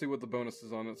 I just want to see what the bonus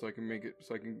is on it so I can make it,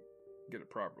 so I can get it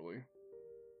properly.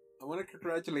 I want to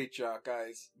congratulate y'all,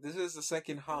 guys. This is the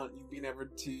second hunt you've been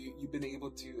able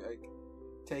to like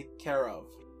take care of.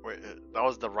 Wait, that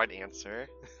was the right answer.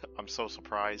 I'm so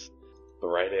surprised. The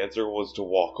right answer was to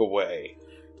walk away.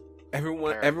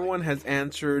 Everyone has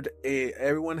answered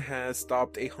everyone has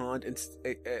stopped a hunt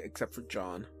except for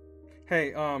John.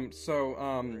 Hey, I'm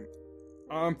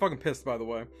fucking pissed, by the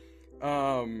way.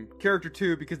 character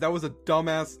 2 because that was a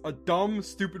dumb,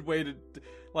 stupid way to,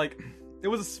 like, it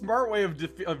was a smart way of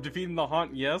defeating the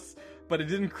haunt, yes, but it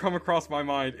didn't come across my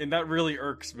mind, and that really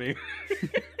irks me.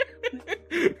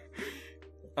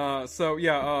 So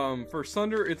yeah, for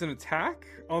Sunder, it's an attack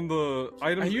on the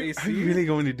item's AC. Are you really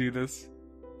going to do this?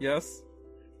 Yes.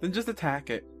 Then just attack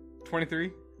it.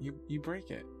 23. You break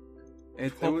it.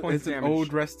 It's 12 points an damage.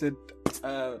 old rusted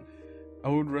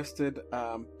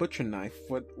butcher knife.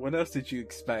 What else did you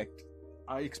expect?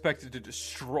 I expected to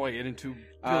destroy it into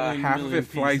Half of it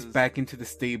flies pieces. back into the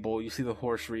stable. You see the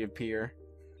horse reappear.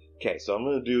 Okay, so I'm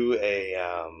gonna do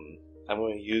I'm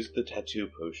gonna use the tattoo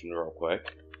potion real quick.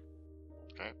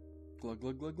 Glug,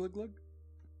 glug, glug, glug, glug.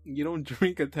 You don't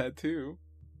drink a tattoo.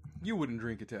 You wouldn't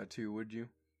drink a tattoo, would you?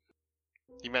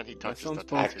 He meant he touches sounds the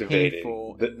both tattoo.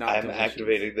 painful and not I'm delicious.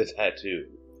 activating the tattoo.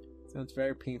 Sounds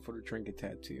very painful to drink a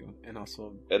tattoo, and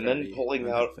also And then very pulling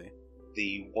out unhealthy.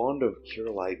 the Wand of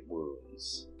Cure Light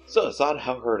Wounds. So, Assad,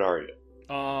 how hurt are you?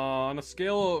 On a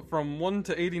scale from 1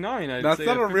 to 89, I'd That's say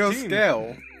not a real 15.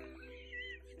 scale.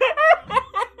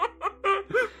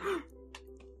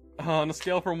 On a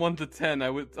scale from 1 to 10, I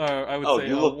would Oh, say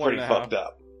you look 1.5. pretty fucked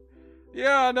up.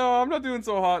 Yeah, no, I'm not doing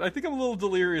so hot. I think I'm a little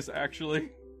delirious, actually.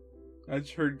 I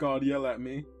just heard God yell at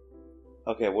me.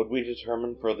 Okay, would we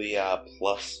determine for the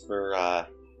plus for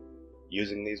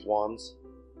using these wands?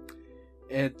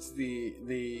 It's the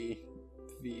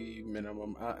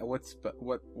minimum. What's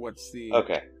the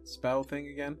Okay. spell thing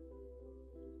again?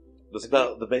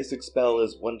 The basic spell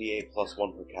is 1d8 plus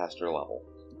 1 per caster level.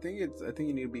 I think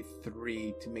you need to be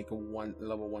 3 to make a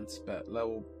level 1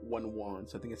 wand.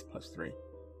 So I think it's plus 3.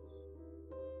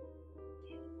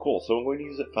 Cool, so I'm going to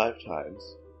use it 5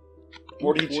 times.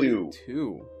 42.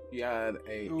 42. You got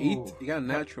a Ooh. 8. You got a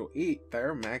natural 8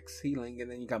 there, max healing, and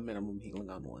then you got minimum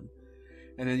healing on 1.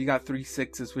 And then you got 3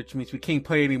 6s, which means we can't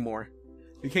play anymore.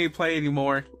 We can't play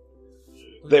anymore.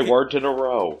 They weren't in a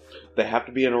row. They have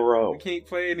to be in a row. We can't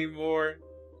play anymore.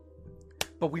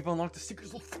 But we've unlocked the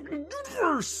secrets of the fucking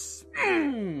universe!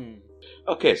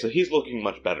 Okay, so he's looking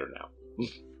much better now.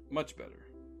 Much better.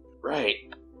 Right.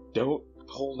 Don't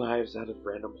pull knives out of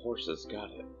random horses, got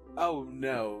it. Oh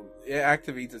no. It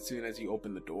activates as soon as you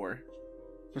open the door.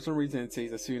 For some reason it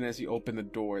says as soon as you open the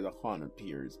door, the haunt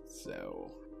appears,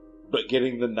 so... But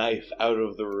getting the knife out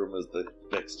of the room is the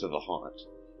fix to the haunt.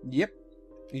 Yep.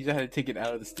 You just had to take it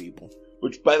out of the stable.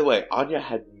 Which, by the way, Anya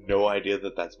had no idea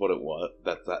that that's what it was.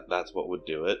 That's what would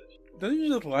do it. Don't you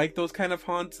just like those kind of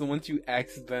haunts, the ones you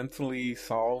accidentally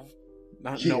solve,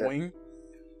 not Yeah. knowing?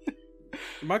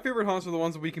 My favorite haunts are the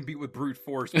ones that we can beat with brute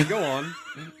force. But go on.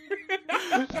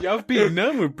 Y'all beat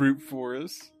none with brute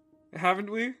force. Haven't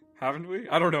we? Haven't we?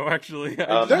 I don't know, actually.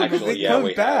 No, Actually, it yeah, comes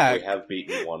we back. have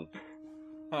beaten one.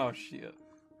 Oh, shit.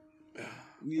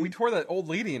 We tore that old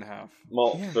lady in half.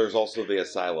 Well, Yeah. there's also the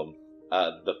asylum.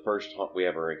 The first haunt we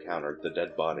ever encountered, the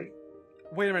dead body.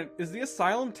 Wait a minute. Is the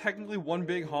asylum technically one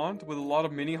big haunt with a lot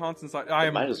of mini haunts inside?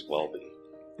 It might as well be.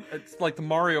 It's like the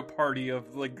Mario Party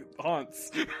of, like,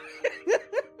 haunts.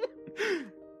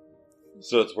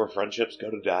 So it's where friendships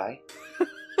go to die?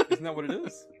 Isn't that what it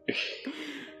is?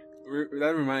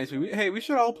 That reminds me. We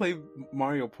should all play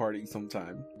Mario Party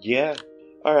sometime. Yeah.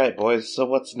 Alright, boys, so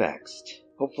what's next?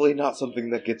 Hopefully not something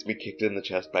that gets me kicked in the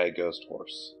chest by a ghost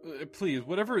horse. Please,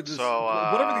 whatever So,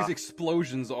 whatever these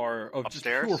explosions are of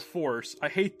upstairs? just pure force, I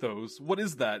hate those. What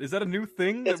is that? Is that a new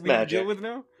thing that It's we magic. deal with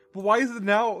now? But why is it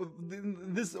now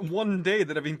this one day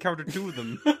that I've encountered 2 of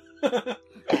them?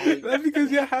 That's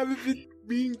because you haven't been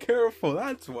being careful.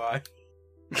 That's why.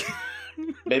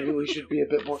 Maybe we should be a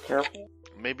bit more careful?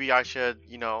 Maybe I should,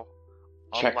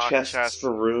 Check unlock chests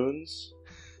for runes?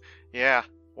 Yeah,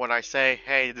 when I say,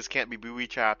 hey, this can't be booby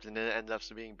trapped, and then it ends up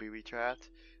being booby trapped.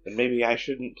 And maybe I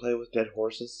shouldn't play with dead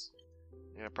horses?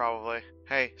 Yeah, probably.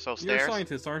 Hey, so You're a stairs?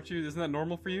 scientist, aren't you? Isn't that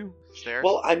normal for you? Stairs?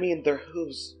 Well, I mean, their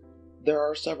hooves. There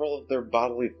are several of their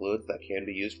bodily fluids that can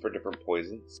be used for different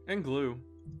poisons. And glue.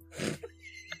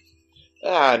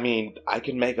 I mean, I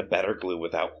can make a better glue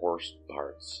without horse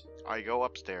parts. I go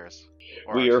upstairs.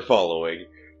 Or We are following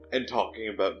and talking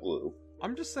about glue.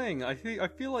 I'm just saying. I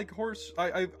feel like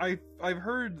I've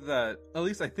heard that. At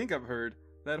least I think I've heard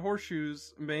that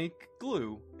horseshoes make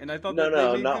glue, and I thought No, that they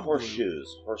no, made not good glue.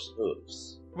 horseshoes. Horse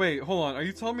hooves. Wait, hold on. Are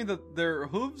you telling me that their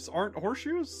hooves aren't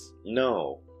horseshoes?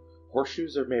 No.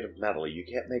 Horseshoes are made of metal. You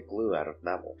can't make glue out of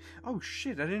metal. Oh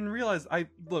shit! I didn't realize.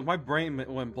 Look, my brain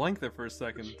went blank there for a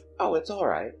second. Oh, it's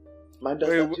alright. Mine does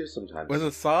Wait, that too sometimes. Was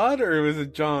it Sod or was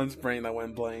it John's brain that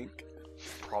went blank?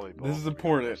 Probably both. This is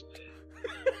important.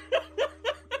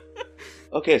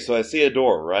 Okay, so I see a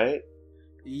door, right?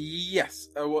 Yes.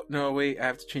 No, wait. I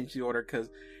have to change the order because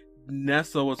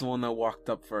Nessa was the one that walked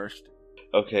up first.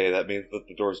 Okay, that means that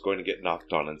the door's going to get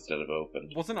knocked on instead of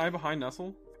opened. Wasn't I behind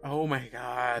Nestle? Oh my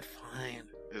god, fine.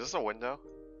 Is this a window?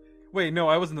 Wait, no,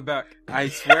 I was in the back. I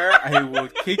swear I will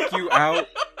kick you out.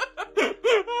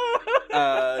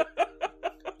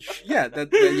 Yeah,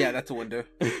 that's a window.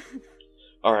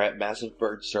 Alright, massive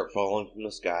birds start falling from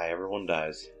the sky. Everyone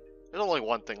dies. There's only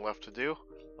one thing left to do.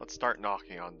 Let's start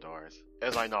knocking on doors.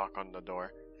 As I knock on the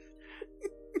door.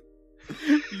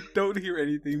 You don't hear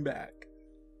anything back.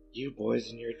 You boys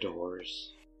and your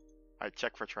doors. I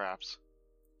check for traps.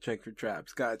 Check for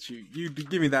traps. Got you. You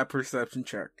give me that perception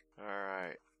check.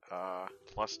 Alright.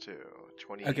 +2.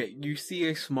 20. Okay, you see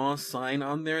a small sign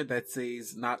on there that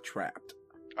says not trapped.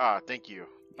 Thank you.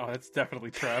 Oh, that's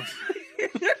definitely traps.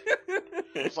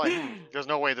 It's like, there's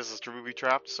no way this is to be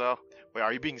trapped, so... Wait,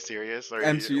 are you being serious? Or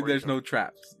There's no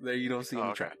traps. There you don't see any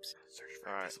okay. traps.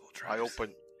 Alright,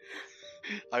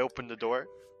 I open the door.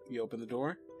 You open the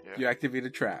door. Yeah. You activate a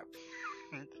trap.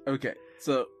 Okay,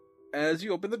 so as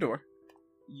you open the door,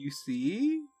 you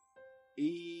see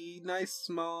a nice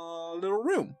small little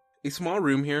room. A small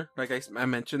room here. Like I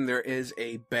mentioned, there is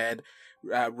a bed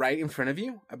right in front of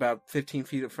you, about 15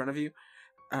 feet in front of you.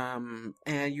 And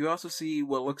you also see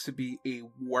what looks to be a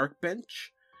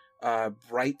workbench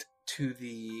right to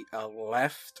the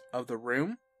left of the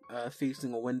room,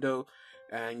 facing a window.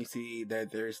 And you see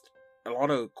that there's a lot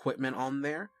of equipment on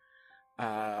there.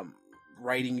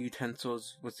 Writing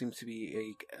utensils, what seems to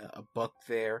be a book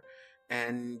there.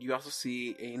 And you also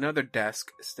see another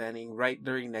desk standing right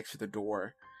there next to the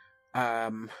door.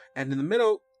 And in the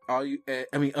middle, other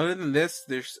than this,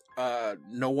 there's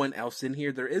no one else in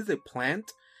here. There is a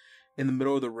plant in the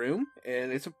middle of the room,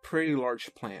 and it's a pretty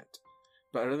large plant.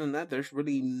 But other than that, there's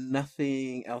really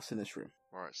nothing else in this room.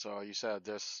 Alright, so you said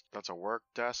that's a work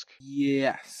desk?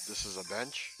 Yes. This is a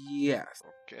bench? Yes.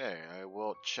 Okay, I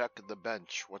will check the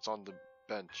bench. What's on the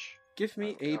bench? Give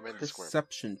me I'm a in the square.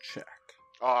 perception check.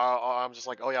 I'm just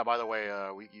like, oh yeah, by the way,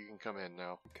 you can come in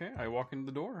now. Okay, I walk into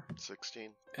the door.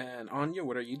 16. And Anya,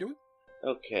 what are you doing?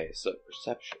 Okay, so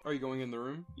perception. Are you going in the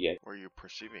room? Yeah. Were you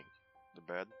perceiving the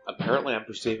bed? Apparently I'm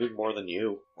perceiving more than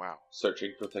you. Wow.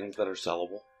 Searching for things that are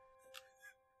sellable.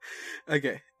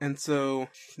 Okay, and so,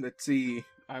 let's see.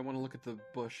 I want to look at the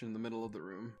bush in the middle of the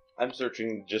room. I'm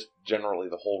searching just generally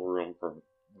the whole room for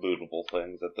lootable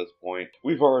things at this point.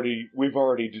 We've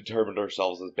already determined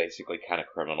ourselves as basically kind of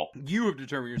criminal. You have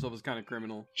determined yourself as kind of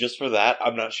criminal. Just for that,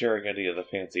 I'm not sharing any of the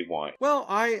fancy wine. Well,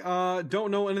 I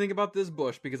don't know anything about this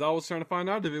bush because I was trying to find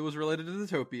out if it was related to the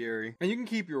topiary. And you can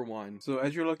keep your wine. So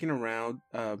as you're looking around,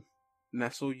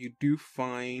 Nestle, you do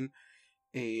find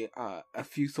a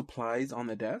few supplies on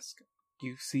the desk.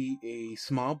 You see a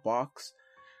small box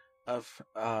of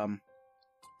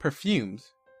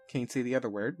perfumes. Can't say the other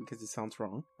word because it sounds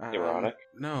wrong. Erotic?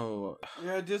 No.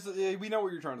 Yeah, we know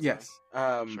what you're trying to Yes.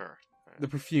 say. Sure. The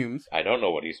perfumes. I don't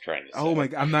know what he's trying to say. Oh my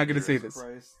god, I'm not gonna say Jesus this.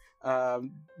 Christ.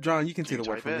 John, you can say Can the you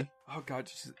word type for it? me. Oh god,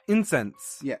 just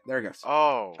incense. Yeah, there it goes.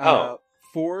 Oh.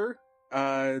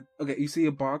 Okay, you see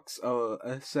a box,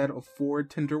 a set of 4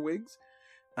 tinder wigs,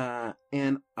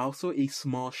 and also a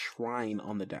small shrine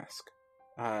on the desk.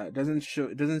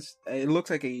 It looks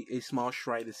like a small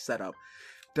shrine is set up.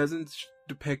 Doesn't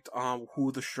depict on who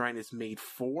the shrine is made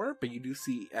for, but you do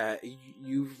see,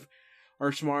 you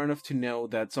are smart enough to know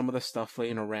that some of the stuff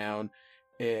laying around,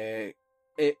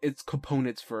 it's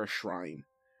components for a shrine.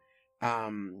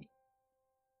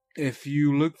 If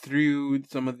you look through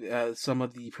some of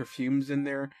the perfumes in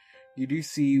there, you do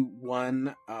see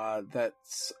one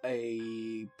that's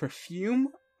a perfume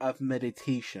of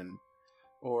meditation,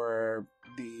 or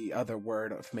the other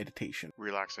word of meditation.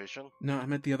 Relaxation? No, I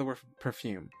meant the other word for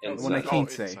perfume. Incense. One I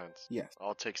can't say. Incense. Yes,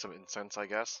 I'll take some incense, I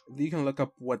guess. you can look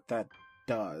up what that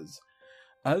does.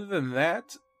 Other than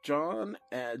that, John,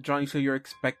 so you're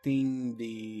expecting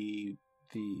the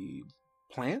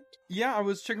plant? Yeah, I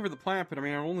was checking for the plant, but I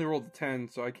mean, I only rolled a 10,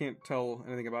 so I can't tell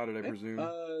anything about it, I presume.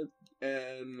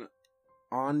 And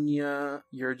Anya,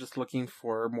 you're just looking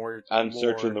for more. I'm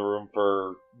searching the room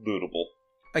for lootable.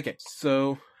 Okay,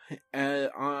 so,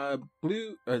 Assad,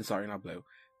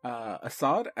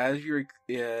 as you're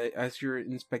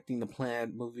inspecting the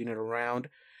plant, moving it around,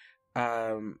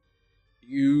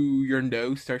 your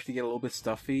nose starts to get a little bit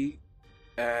stuffy,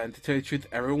 and to tell you the truth,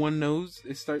 everyone knows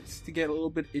it starts to get a little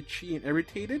bit itchy and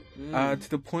irritated, to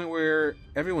the point where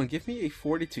everyone give me a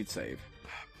fortitude save.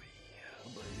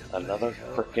 Another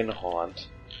frickin' haunt.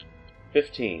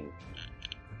 15.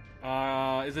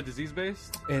 Is it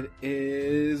disease-based? It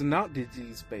is not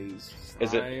disease-based.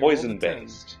 Is I it rolled a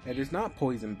poison-based? It is not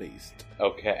poison-based.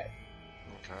 Okay.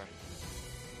 Okay.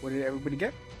 What did everybody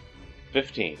get?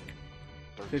 15.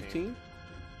 13.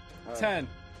 15?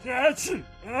 10.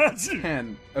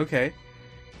 10. Okay.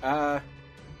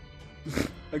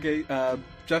 Okay,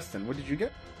 Justin, what did you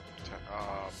get?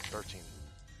 13.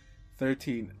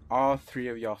 13. All three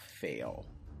of y'all fail.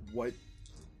 What?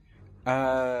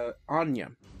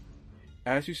 Anya,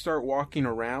 as you start walking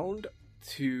around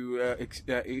to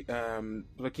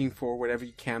looking for whatever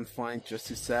you can find just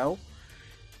to sell,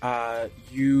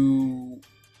 you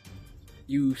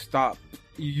stop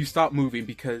moving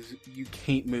because you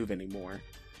can't move anymore.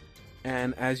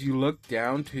 And as you look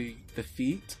down to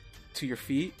your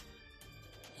feet,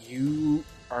 you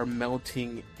are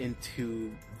melting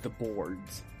into the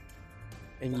boards,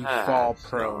 and you fall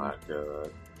prone. Not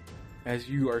good. As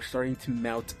you are starting to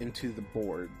melt into the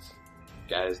boards.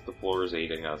 Guys, the floor is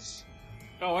eating us.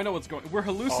 Oh, I know what's going. We're Oh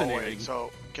hallucinating. wait, so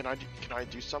can I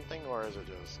do something, or is it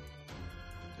just?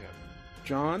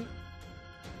 John,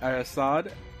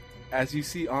 Assad, as you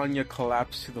see Anya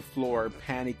collapse to the floor,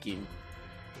 panicking,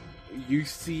 you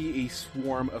see a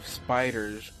swarm of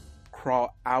spiders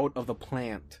crawl out of the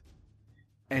plant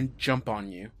and jump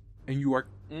on you. And you are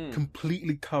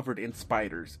completely covered in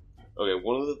spiders. Okay,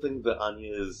 one of the things that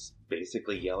Anya is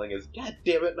basically yelling is, "God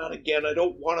damn it, not again! I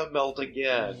don't want to melt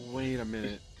again!" Wait a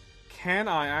minute. Can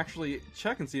I actually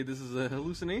check and see if this is a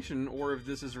hallucination or if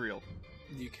this is real?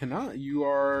 You cannot. You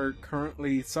are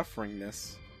currently suffering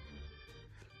this.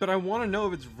 But I want to know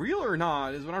if it's real or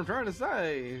not, is what I'm trying to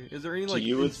say. Is there any, To like,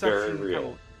 you, it's very Inception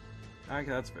real. Okay,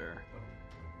 that's fair.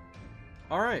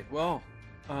 Alright, well...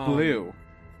 Blue,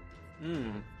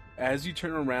 Mm. as you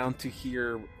turn around to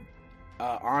hear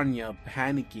Anya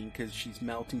panicking because she's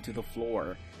melting to the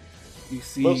floor, you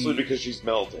see... Mostly because she's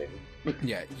melting.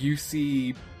 Yeah, you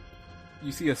see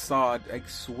Assad like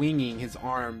swinging his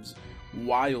arms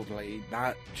wildly,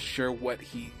 not sure what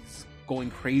he's going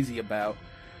crazy about.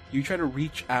 You try to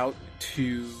reach out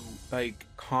to like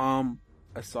calm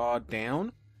Assad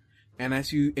down, and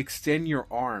as you extend your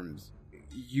arms,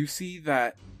 you see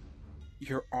that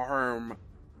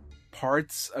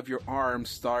parts of your arm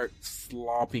start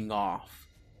slopping off,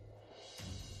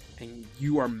 and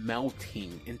you are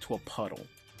melting into a puddle.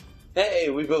 Hey,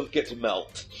 we both get to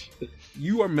melt.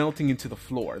 You are melting into the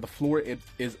floor. The floor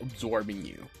is absorbing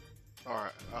you. All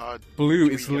right. Blue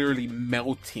Can is we get- literally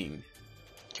melting.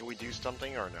 Can we do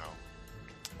something or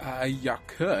no? You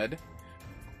could.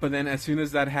 But then as soon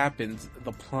as that happens,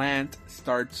 the plant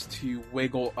starts to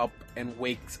wiggle up and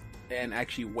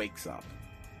actually wakes up.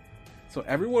 So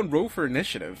everyone roll for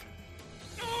initiative.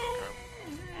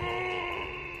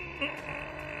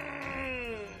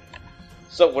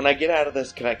 So when I get out of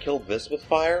this, can I kill this with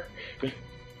fire?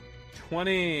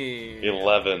 20.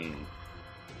 11.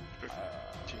 15.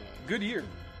 Good year.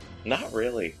 Not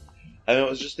really. I mean, it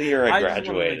was just the year I just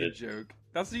wanna make a graduated. joke.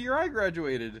 That's the year I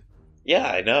graduated. Yeah,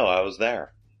 I know. I was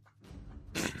there.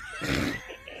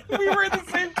 We were in the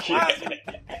same class, you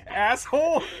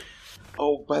asshole!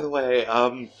 Oh, by the way,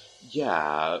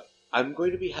 yeah, I'm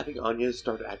going to be having Anya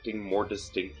start acting more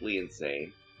distinctly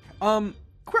insane.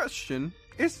 Question.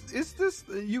 Is this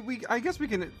I guess we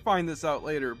can find this out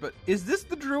later, but is this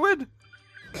the druid?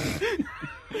 You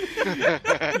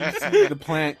see the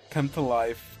plant come to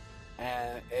life,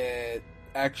 and it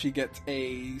actually gets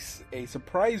a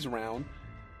surprise round,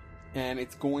 and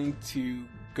it's going to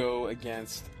go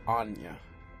against Anya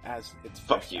as its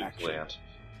Fuck first you, action. plant.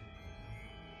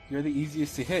 You're the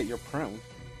easiest to hit. You're prone.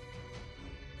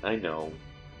 I know.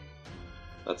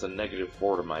 That's a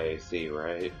 -4 to my AC,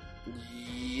 right?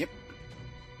 Yep.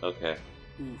 Okay.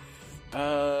 Oof.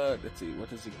 Let's see. What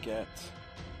does it get?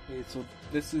 Okay, so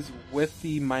this is with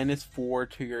the -4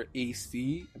 to your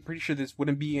AC. I'm pretty sure this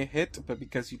wouldn't be a hit, but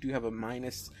because you do have a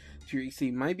minus to your AC,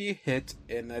 it might be a hit,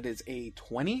 and that is a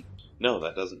 20. No,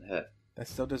 that doesn't hit. That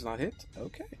still does not hit.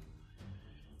 Okay.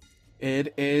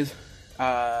 It is.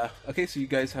 Okay, so you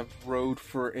guys have rolled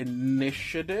for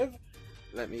initiative.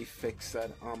 Let me fix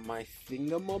that on my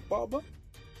thingamabob.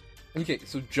 Okay,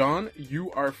 so John,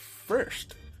 you are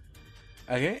first.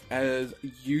 Okay, as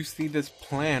you see this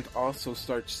plant also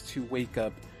starts to wake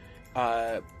up,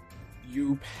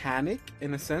 you panic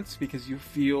in a sense because you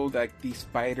feel that these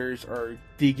spiders are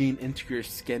digging into your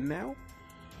skin now.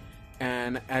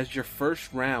 And as your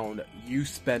first round, you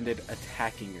spend it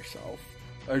attacking yourself,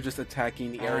 or just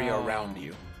attacking the area around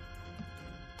you.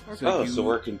 So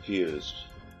we're confused.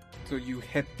 So you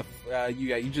hit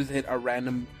you just hit a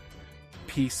random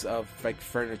piece of like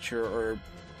furniture or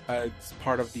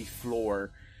part of the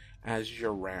floor as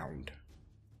your round.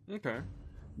 Okay.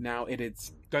 Now it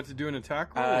is. Got to do an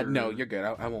attack roll? No, you're good.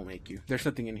 I won't make you. There's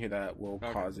something in here that will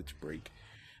Okay. cause it to break.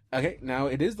 Okay, now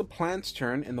it is the plant's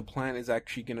turn, and the plant is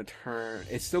actually going to turn...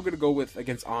 It's still going to go with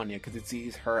against Anya, because it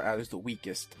sees her as the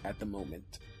weakest at the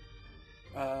moment.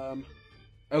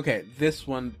 Okay, this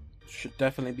one should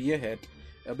definitely be a hit.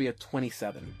 It'll be a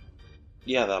 27.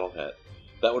 Yeah, that'll hit.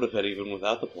 That would have hit even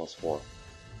without the +4.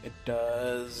 It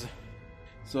does.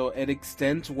 So it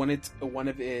extends one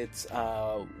of its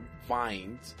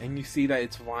vines, and you see that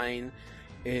its vine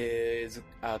is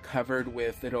covered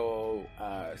with little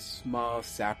small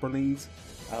saplings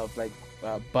of like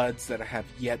buds that have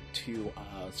yet to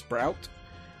sprout.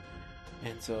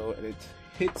 And so it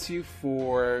hits you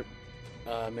for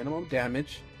minimum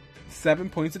damage, 7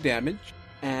 points of damage,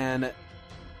 and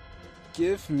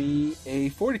give me a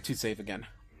fortitude save again.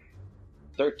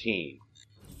 13.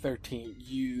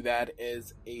 13. That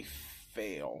is a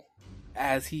fail.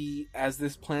 As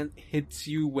this plant hits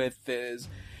you with this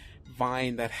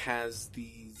vine that has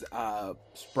these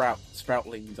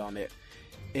sproutlings on it,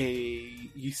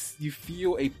 you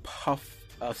feel a puff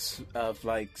of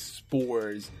like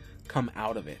spores come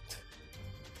out of it,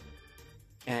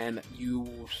 and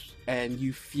you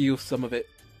feel some of it.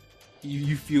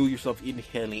 You feel yourself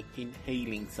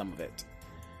inhaling some of it,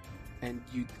 and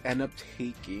you end up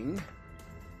taking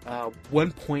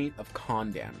 1 point of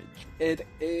con damage. It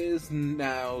is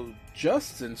now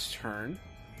Justin's turn.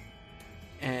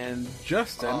 And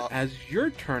Justin, as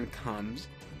your turn comes,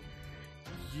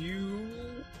 you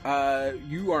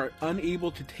are unable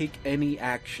to take any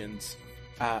actions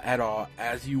at all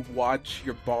as you watch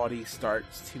your body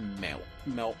starts to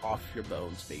melt off your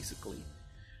bones, basically.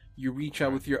 You reach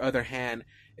out with your other hand,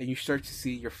 and you start to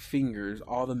see your fingers,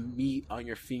 all the meat on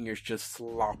your fingers just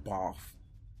slop off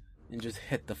and just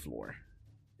hit the floor.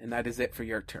 And that is it for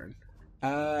your turn.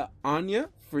 Anya,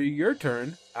 for your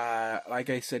turn,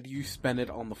 like I said, you spend it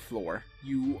on the floor.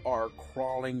 You are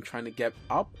crawling, trying to get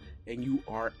up, and you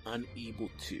are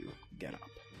unable to get up.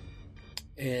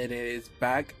 It is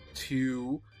back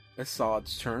to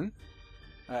Assad's turn.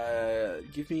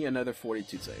 Give me another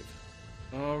fortitude save.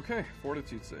 Okay,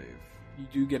 fortitude save. You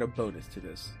do get a bonus to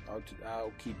this.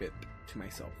 I'll keep it to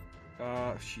myself.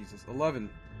 Jesus, 11.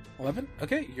 11?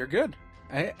 Okay, you're good.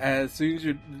 As soon as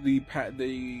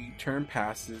the turn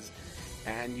passes,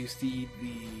 and you see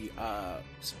the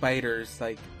spiders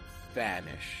like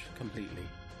vanish completely.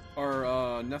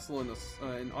 Are Nestle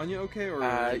and Anya okay, or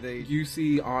are they? You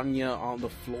see Anya on the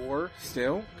floor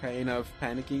still, kind of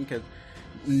panicking because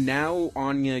now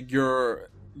Anya,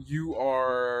 you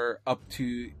are up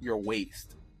to your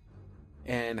waist,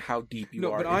 and how deep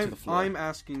you are into the floor.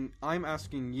 I'm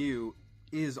asking you,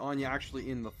 is Anya actually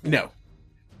in the floor? No.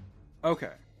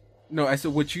 Okay. No, I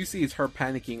said what you see is her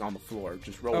panicking on the floor,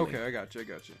 just rolling. Okay, I got you.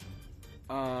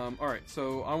 Alright,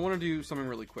 so I want to do something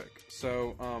really quick.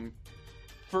 So,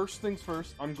 first things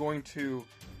first, I'm going to,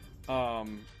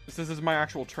 this is my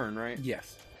actual turn, right?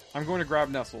 Yes. I'm going to grab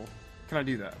Nestle. Can I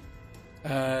do that?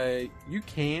 You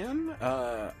can,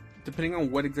 depending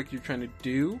on what exactly you're trying to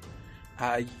do,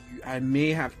 I may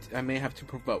have to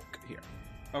provoke here.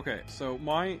 Okay, so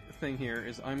my thing here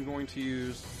is I'm going to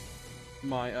use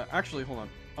my, actually, hold on.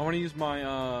 I want to use my,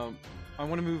 I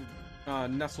want to move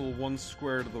Nestle one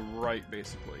square to the right,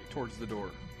 basically, towards the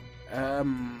door.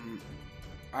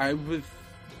 I would,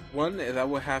 that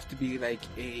would have to be like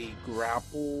a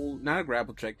grapple, not a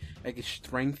grapple check, like a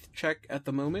strength check at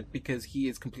the moment, because he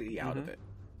is completely out of it.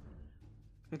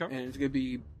 Okay. And it's going to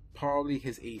be probably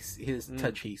his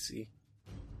touch AC.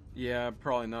 Yeah,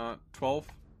 probably not. 12?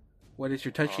 What is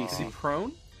your touch AC? Is he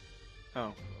prone?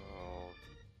 Oh.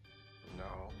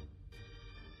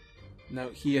 No,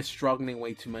 he is struggling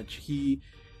way too much.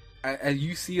 As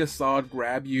you see Assad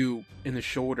grab you in the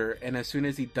shoulder, and as soon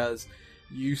as he does,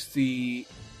 you just see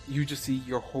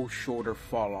your whole shoulder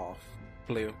fall off,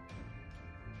 Blue.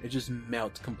 It just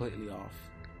melts completely off.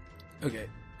 Okay,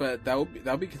 but that'll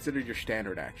be considered your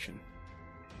standard action.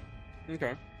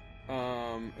 Okay.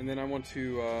 And then I want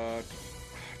to, okay,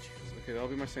 that'll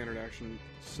be my standard action.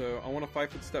 So I want to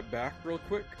 5-foot step back real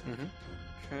quick. Mm-hmm.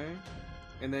 Okay.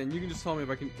 And then you can just tell me if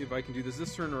I can do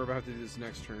this turn or if I have to do this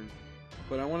next turn.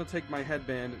 But I want to take my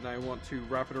headband and I want to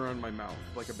wrap it around my mouth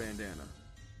like a bandana.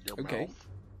 Your Okay. mouth?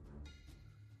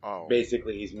 Oh.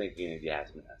 Basically, he's making a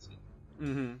gas mask.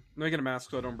 Mm-hmm. Making a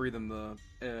mask so I don't breathe in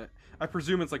the. I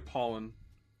presume it's like pollen.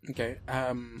 Okay.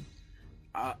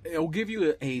 It'll give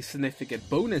you a significant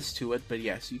bonus to it, but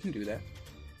yes, you can do that.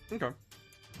 Okay.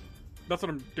 That's what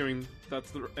I'm doing.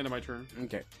 That's the end of my turn.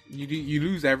 Okay. You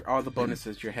lose all the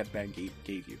bonuses your headband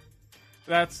gave you.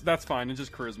 That's fine. It's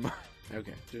just charisma.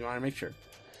 Okay. Just want to make sure.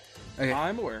 Okay.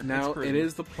 I'm aware. Now It's charisma. it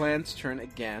is the plant's turn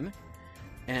again,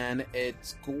 and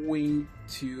it's going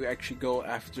to actually go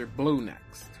after Blue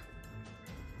next.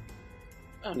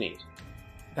 Oh, neat.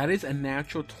 That is a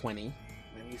natural 20.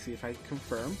 Let me see if I can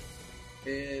confirm.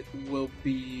 It will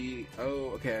be...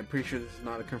 Oh, okay, I'm pretty sure this is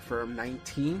not a confirm.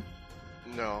 19?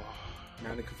 No.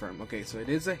 Not a confirm. Okay, so it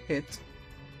is a hit.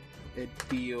 It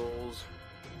deals...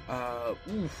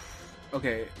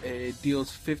 Okay, it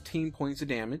deals 15 points of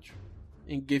damage.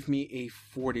 And give me a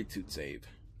fortitude save.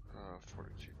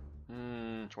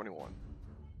 42. 21.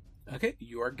 Okay,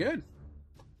 you are good.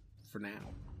 For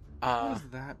now. What does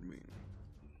that mean?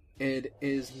 It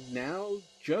is now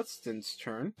Justin's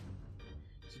turn.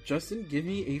 So Justin, give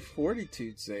me a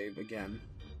fortitude save again.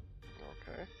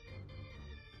 Okay.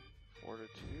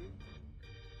 Fortitude.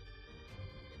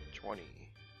 20.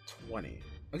 20.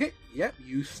 Okay, yep,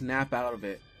 you snap out of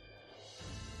it.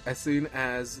 As soon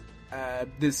as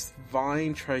this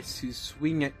vine tries to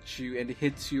swing at you and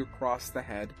hits you across the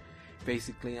head,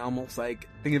 basically, almost like,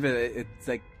 think of it, it's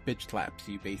like bitch slaps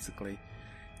you, basically.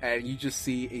 And you just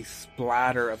see a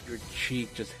splatter of your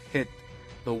cheek just hit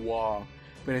the wall.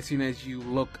 But as soon as you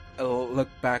look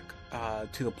back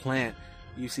to the plant,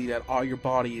 you see that all your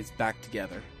body is back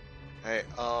together. Hey,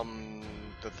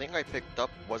 the thing I picked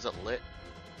up, was it lit?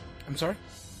 I'm sorry?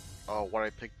 What I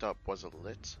picked up, was it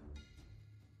lit?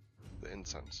 The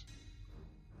incense.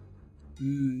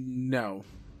 No.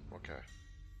 Okay.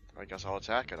 I guess I'll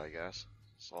attack it, I guess.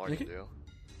 That's all I can do.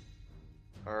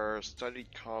 Our studied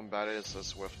combat is a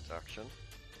swift action.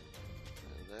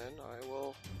 And then I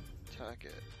will attack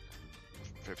it.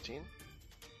 15?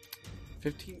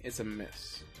 15 is a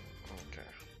miss. Okay.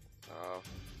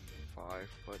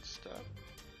 5-foot step.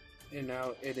 And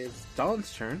now it is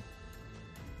Dawn's turn.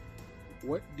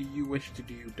 What do you wish to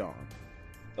do, Dawn?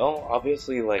 Well,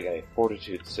 obviously, like a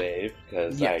fortitude save,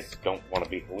 because Yes. I don't want to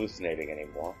be hallucinating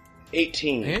anymore.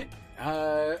 18. Hit?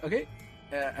 Okay.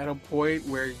 At a point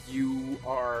where you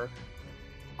are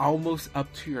almost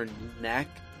up to your neck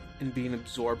and being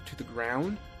absorbed to the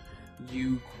ground,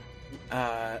 you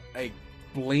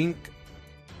blink,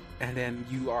 and then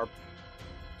you are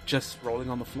just rolling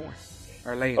on the floor.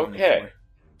 Or laying on the floor.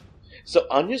 So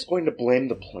Anya's going to blame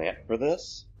the plant for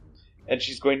this, and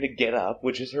she's going to get up,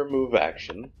 which is her move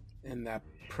action. And that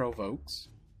provokes.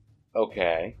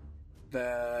 Okay.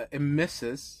 It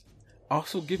misses.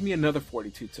 Also, give me another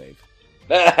fortitude save.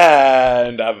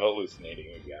 And I'm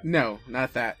hallucinating again. No,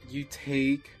 not that. You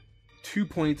take 2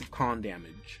 points of con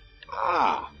damage.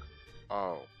 Ah!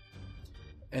 Oh.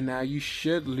 And now you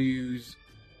should lose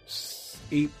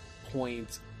 8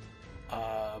 points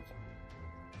of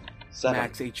 7.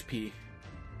 max HP.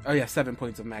 Oh yeah, 7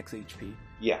 points of max HP.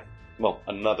 Yeah. Well,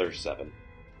 another 7.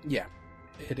 Yeah.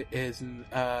 It is...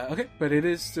 okay, but it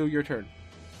is still your turn.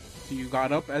 So you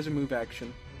got up as a move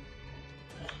action.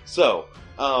 So,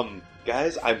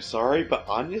 guys, I'm sorry, but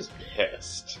Anya's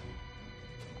pissed.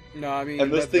 No, I mean,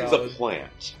 And this that's thing's valid. a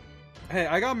plant. Hey,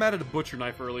 I got mad at a butcher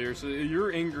knife earlier, so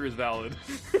your anger is valid.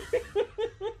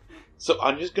 So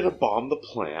Anya's gonna bomb the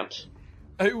plant.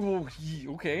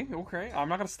 Okay. I'm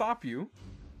not gonna stop you.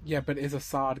 Yeah, but is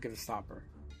Assad gonna stop her?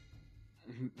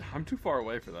 I'm too far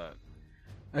away for that.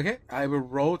 Okay, I will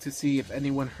roll to see if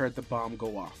anyone heard the bomb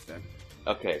go off then.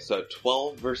 Okay, so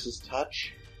 12 versus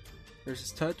touch,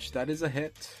 Versus touch, that is a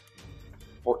hit.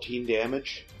 14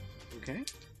 damage, Okay.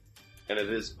 and it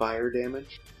is fire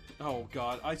damage. Oh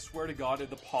god, I swear to god,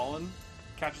 if the pollen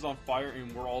catches on fire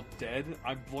and we're all dead,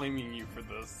 I'm blaming you for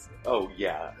this. Oh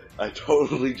yeah, I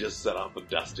totally just set off a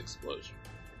dust explosion.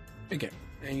 Okay.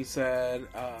 And you said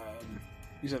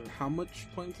how much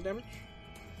points of damage?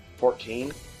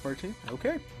 14. 14?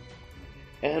 Okay.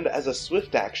 And as a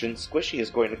swift action, Squishy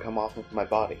is going to come off of my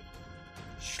body.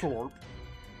 Slurp.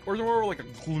 Or is it more like a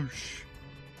gloosh?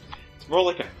 It's more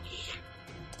like a...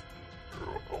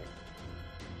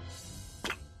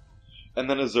 And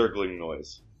then a zergling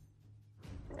noise.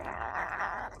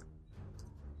 I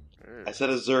said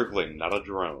a zergling, not a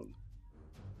drone.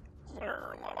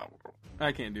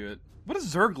 I can't do it. What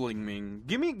does zergling mean?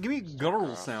 Give me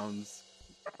guttural sounds.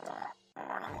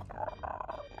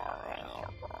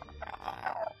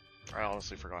 I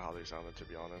honestly forgot how they sounded, to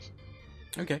be honest.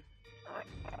 Okay.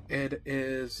 It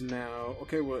is now...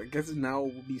 Okay, well, I guess now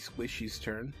it will be Squishy's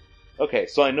turn. Okay,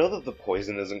 so I know that the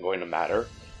poison isn't going to matter,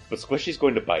 but Squishy's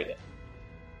going to bite it.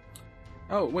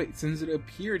 Oh, wait, since it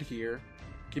appeared here,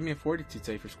 give me a fortitude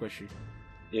save for Squishy.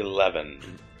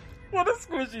 11. What does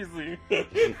Squishy see?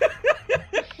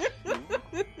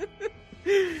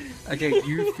 Okay,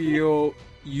 you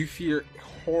feel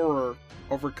horror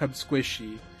overcome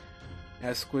Squishy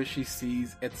as Squishy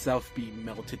sees itself being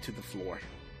melted to the floor.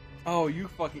 Oh, you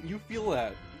feel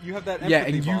that. You have that empathy Yeah,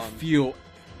 and bond. you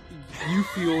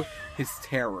feel his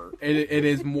terror. It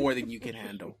is more than you can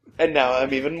handle. And now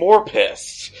I'm even more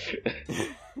pissed.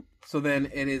 So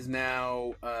then it is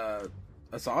now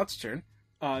Assad's turn.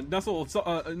 Nestle,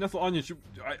 Anya,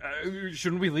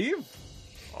 shouldn't we leave?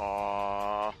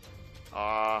 I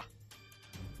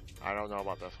don't know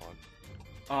about this one.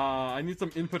 I need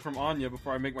some input from Anya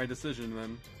before I make my decision.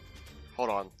 Then.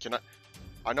 Hold on, can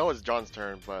I know it's John's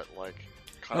turn, but like.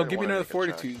 Oh, give me another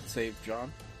fortitude save,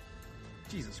 John.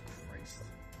 Jesus Christ!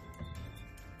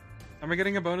 Am I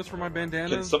getting a bonus for my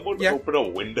bandanas? Can someone open a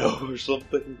window or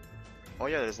something? Oh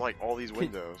yeah, there's like all these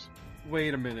windows.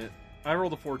 Wait a minute. I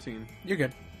rolled a 14. You're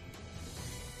good.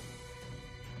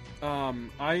 I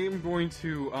am going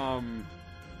to,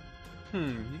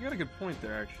 you got a good point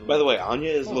there, actually. By the way,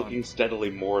 Anya is Hold looking steadily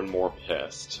more and more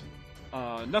pissed.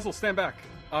 Nestle, stand back.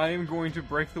 I am going to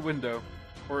break the window.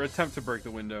 Or attempt to break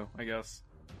the window, I guess.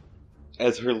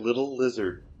 As her little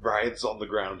lizard writhes on the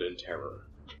ground in terror.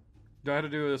 Do I have to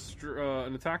do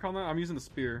an attack on that? I'm using the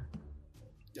spear.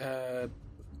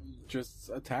 Just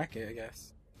attack it, I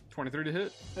guess. 23 to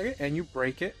hit. Okay, and you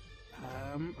break it.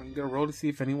 I'm gonna roll to see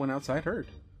if anyone outside heard.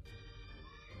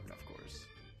 Of course.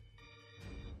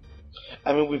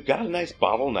 I mean, we've got a nice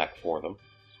bottleneck for them.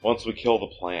 Once we kill the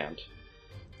plant.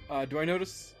 Do I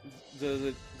notice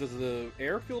does the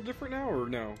air feel different now, or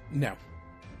no? No.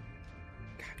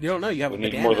 You don't know. You have We a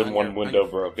need bandana more than on one your- window on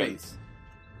your broken. face.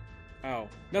 Oh.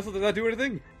 Nestle, did that do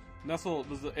anything? Nestle,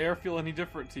 does the air feel any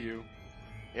different to you?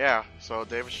 Yeah, so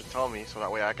David should tell me so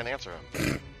that way I can answer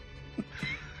him.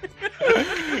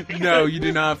 No, you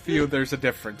do not feel there's a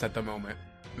difference at the moment.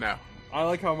 No. I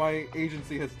like how my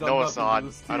agency has done No, it's nothing to not.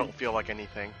 this I team. don't feel like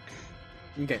anything.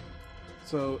 Okay.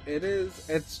 So it is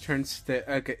its turn.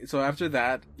 Okay. So after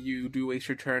that, you do waste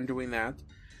your turn doing that.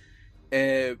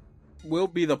 It will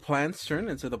be the plant's turn,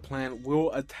 and so the plant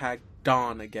will attack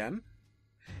Dawn again.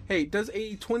 Hey, does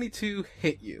a 22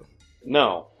 hit you?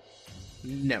 No.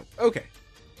 No. Okay.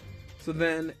 So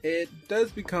then it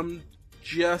does become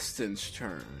Justin's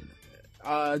turn.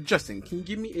 Justin, can you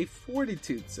give me a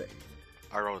fortitude save?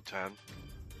 I rolled a 10.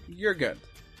 You're good.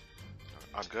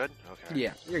 I'm good? Okay.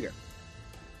 Yeah, you're good.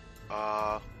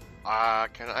 Can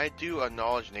I do a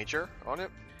knowledge nature on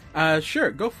it?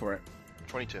 Sure, go for it.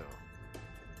 22.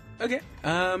 Okay.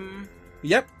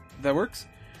 Yep, that works.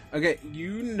 Okay,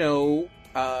 you know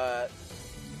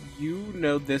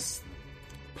this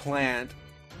plant.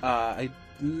 I'm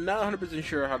not 100%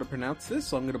 sure how to pronounce this,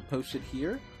 so I'm going to post it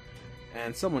here,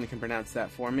 and someone can pronounce that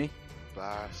for me.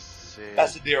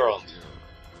 Bassidiron.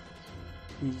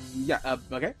 Yeah.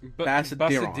 Okay.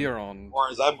 Bassidiron. Bassidiron. Or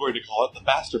as I'm going to call it, the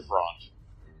Bastard Front.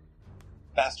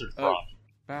 Bastard Front.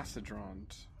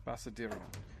 Bassidrond. Bassidiron.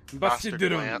 Bastard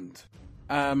Bassidiron.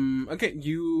 Okay,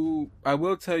 I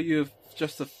will tell you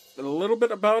just a little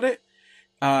bit about it.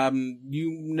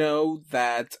 You know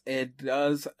that it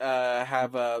does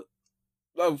have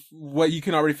what you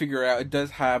can already figure out. It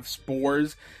does have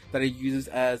spores that it uses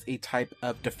as a type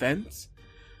of defense.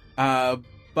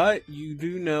 But you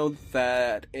do know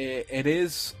that it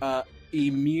is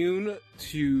immune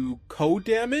to cold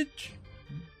damage,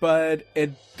 but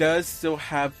it does still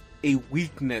have a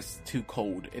weakness to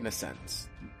cold in a sense.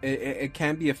 It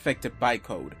can be affected by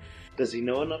cold. Does he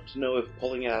know enough to know if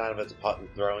pulling it out of its pot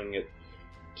and throwing it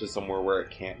to somewhere where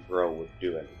it can't grow would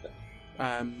do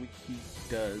anything? He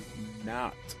does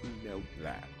not know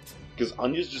that. Because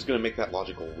Anya's just going to make that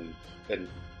logical leap and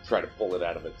try to pull it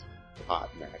out of its pot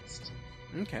next.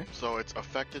 Okay. So it's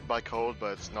affected by cold,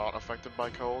 but it's not affected by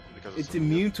cold because It's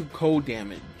immune to cold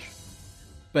damage,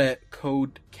 but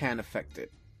cold can affect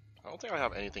it. I don't think I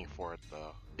have anything for it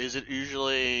though. Is it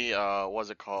usually what's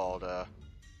it called?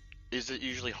 Is it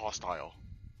usually hostile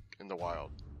in the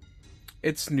wild?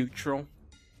 It's neutral.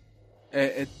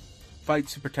 It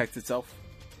fights to protect itself,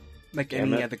 like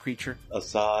Damn any it. other creature.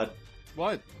 Assad,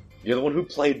 What? you're the one who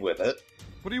played with it.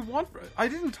 What do you want? I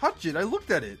didn't touch it. I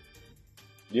looked at it.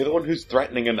 You're the one who's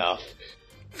threatening enough.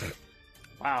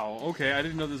 Wow. Okay, I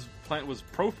didn't know this plant was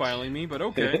profiling me, but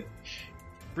okay.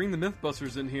 Bring the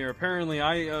MythBusters in here. Apparently,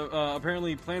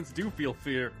 apparently plants do feel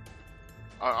fear.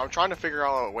 I'm trying to figure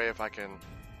out a way if I can.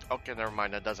 Okay, never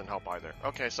mind. That doesn't help either.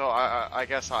 Okay, so I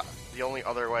guess the only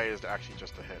other way is to actually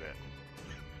just to hit it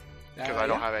because I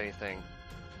don't have anything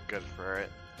good for it.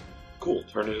 Cool,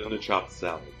 turn it into chopped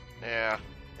salad. Yeah,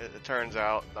 it turns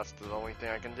out that's the only thing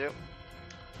I can do.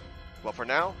 But for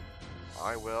now,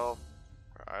 I don't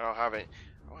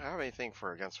have anything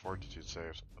for against fortitude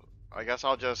saves. I guess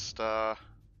I'll just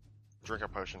drink a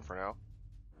potion for now.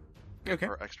 Okay.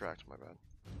 Or extract, my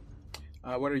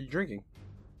bad. What are you drinking?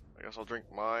 I guess I'll drink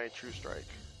my True Strike.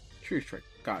 True Strike.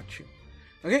 Got you.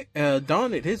 Okay,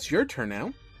 Dawn, it is your turn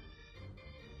now.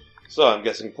 So I'm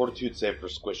guessing fortitude save for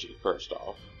Squishy, first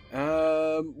off.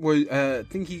 I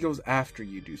think he goes after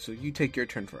you do, so you take your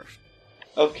turn first.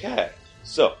 Okay.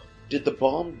 So, did the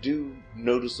bomb do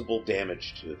noticeable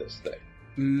damage to this thing?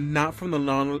 Not from the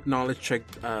knowledge check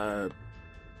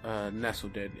Nestle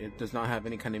did. It does not have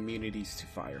any kind of immunities to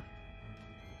fire.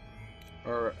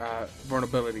 Or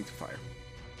vulnerability to fire.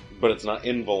 But it's not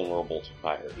invulnerable to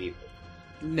fire either.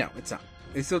 No, it's not.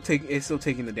 It's still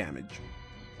taking the damage.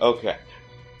 Okay.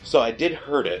 So I did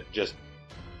hurt it, just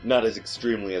not as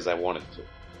extremely as I wanted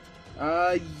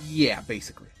to. Yeah,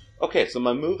 basically. Okay, so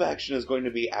my move action is going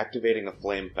to be activating a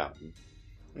flame fountain.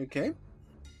 Okay.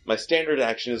 My standard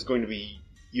action is going to be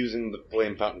using the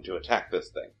flame fountain to attack this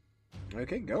thing.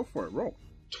 Okay, go for it. Roll.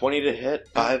 20 to hit,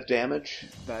 5 damage.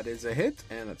 That is a hit,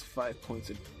 and that's 5 points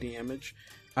of damage.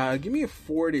 Give me a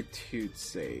fortitude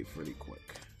save really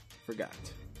quick. Forgot.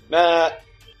 Nah.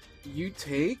 You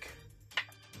take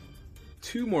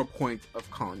 2 more points of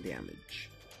con damage.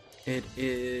 It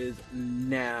is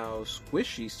now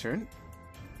Squishy's turn.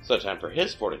 So time for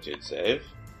his fortitude save.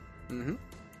 Mm-hmm.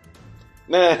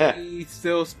 Nah. He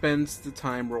still spends the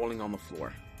time rolling on the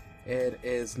floor. It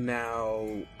is now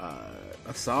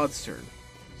Assad's turn.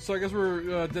 So I guess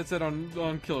we're dead set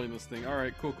on killing this thing. All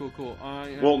right, cool.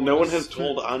 Well, no one has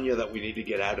told Anya that we need to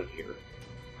get out of here.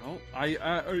 Well,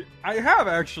 I have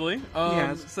actually. He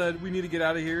has. Said we need to get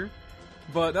out of here,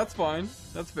 but that's fine.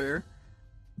 That's fair.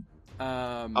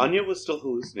 Anya was still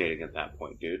hallucinating at that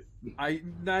point, dude. I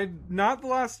not the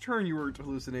last turn you were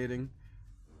hallucinating.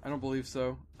 I don't believe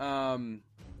so.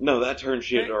 No, that turn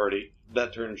she had already.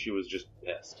 That turn she was just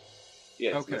pissed.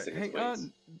 Yeah, it's missing his hang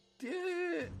wings.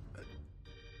 on.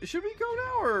 Should we go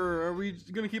now, or are we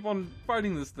gonna keep on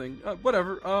fighting this thing?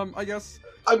 Whatever. I guess.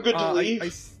 I'm good to leave.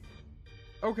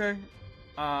 Okay.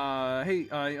 Hey,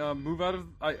 I move out of.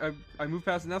 I move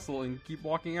past Nestle and keep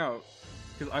walking out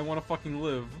because I want to fucking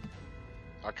live.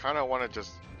 I kind of want to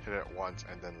just hit it once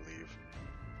and then leave.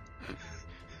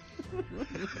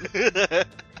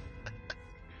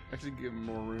 Actually, give him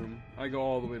more room. I go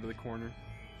all the way to the corner.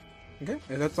 Okay,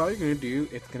 if that's all you're going to do,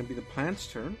 it's going to be the plant's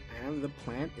turn, and the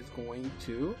plant is going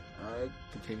to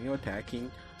continue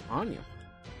attacking Anya.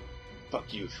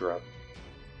 Fuck you, Shrub.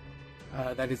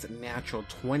 That is a natural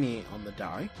 20 on the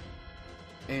die.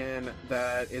 And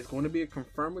that is going to be a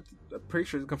confirmed with, I'm pretty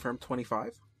sure it's a confirmed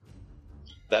 25.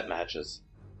 That matches.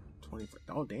 25.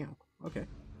 Oh, damn. Okay.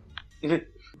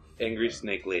 Angry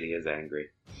Snake Lady is angry.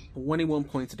 21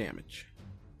 points of damage.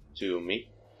 To me?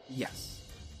 Yes.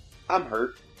 I'm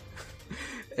hurt.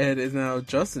 It is now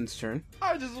Justin's turn.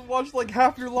 I just watched like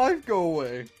half your life go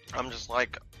away. I'm just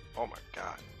like, oh my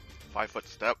god. 5-foot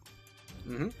step.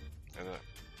 Mm-hmm. And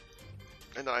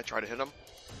then I try to hit him.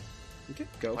 Okay,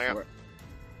 go Plant. for it.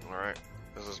 Alright.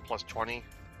 This is plus 20.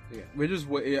 Yeah, we're just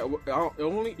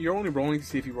you're only rolling to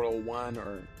see if you roll a 1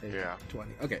 or a Yeah.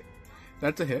 20. Okay,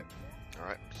 that's a hit.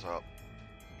 Alright, so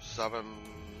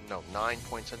 9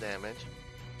 points of damage.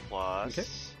 Plus. Okay.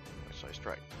 So I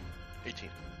strike. 18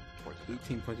 points of damage.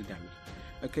 18 points of damage.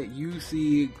 Okay, you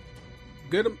see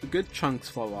good chunks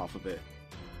fall off of it.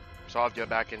 So I'll get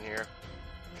back in here.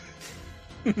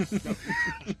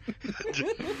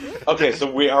 Okay,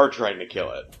 so we are trying to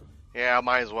kill it. Yeah,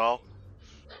 might as well.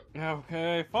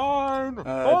 Okay, fine.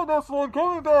 That's one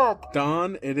coming back.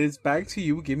 Don, it is back to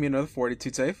you. Give me another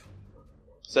fortitude save.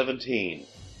 17.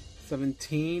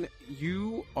 17.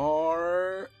 You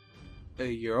are...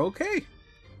 you're okay.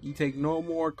 You take no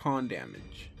more con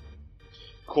damage.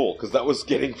 Cool, because that was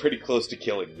getting pretty close to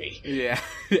killing me. Yeah,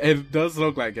 it does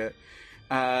look like it.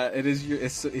 It is your...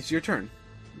 It's your turn.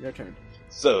 Your turn.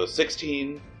 So,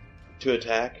 16 to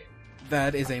attack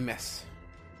That is a miss.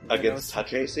 against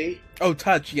touch AC. Oh,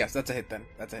 touch. Yes, that's a hit then.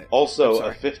 That's a hit. Also, I'm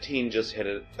sorry. a 15 just hit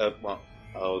it. That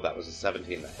was a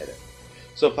 17 that hit it.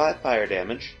 So 5 fire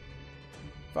damage.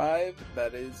 5.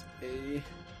 That is a...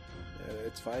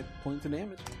 it's 5 points of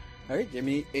damage. Alright, give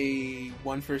me a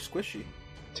 1 for Squishy.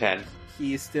 10.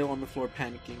 He is still on the floor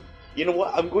panicking. You know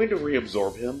what? I'm going to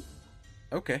reabsorb him.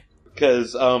 Okay.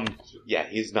 Because, yeah,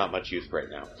 he's not much use right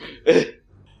now.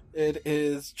 It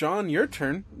is, John, your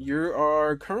turn. You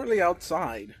are currently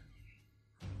outside.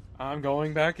 I'm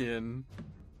going back in.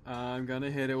 I'm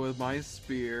gonna hit it with my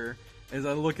spear. As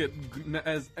I look at,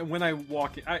 when I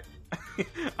walk in,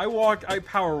 I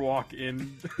power walk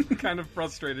in, kind of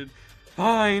frustrated.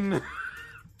 Fine.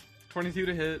 22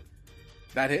 to hit.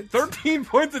 That hits. 13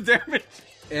 points of damage.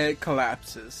 It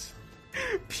collapses.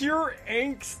 Pure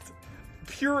angst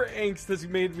has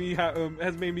made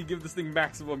me give this thing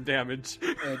maximum damage.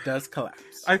 It does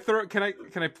collapse. Can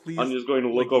I please? I'm just going to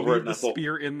look over leave at the Nestle.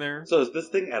 spear in there. So is this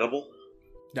thing edible?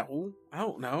 No, I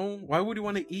don't know. Why would you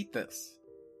want to eat this?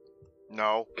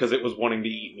 No. Because it was wanting to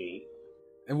eat me.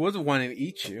 It wasn't wanting to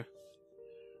eat you.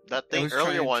 That It thing was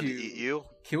earlier trying wanted to to eat you.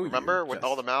 Kill Remember you. with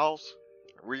all the mouths?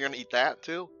 Were you gonna eat that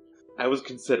too? I was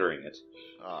considering it.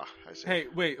 Ah, I see. Hey,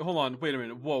 wait, hold on, wait a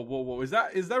minute. Whoa. Is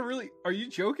that really? Are you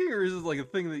joking, or is this like a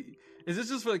thing that? Is this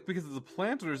just like because it's a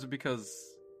plant, or is it because?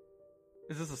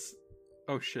 Is this a?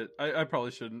 Oh shit! I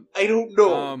probably shouldn't. I don't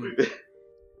know.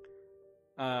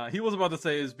 He was about to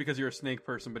say is because you're a snake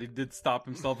person, but he did stop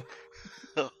himself.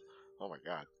 Oh my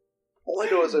god. All I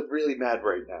know is I'm really mad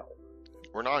right now.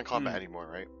 We're not in combat anymore,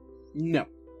 right? No.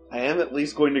 I am at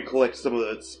least going to collect some of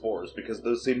its spores, because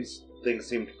those things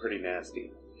seemed pretty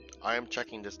nasty. I am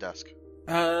checking this desk.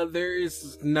 There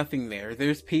is nothing there.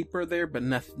 There's paper there, but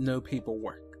no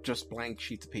paperwork. Just blank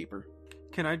sheets of paper.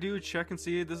 Can I do a check and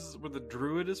see this is where the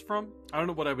druid is from? I don't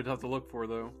know what I would have to look for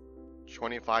though.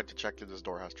 25 to check if this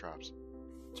door has traps.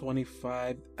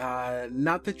 25.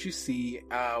 Not that you see.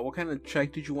 What kind of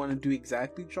check did you want to do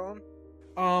exactly, John?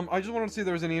 I just wanted to see if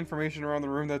there was any information around the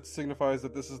room that signifies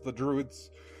that this is the druid's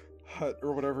hut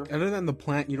or whatever. Other than the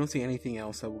plant, you don't see anything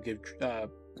else that will give a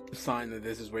sign that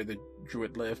this is where the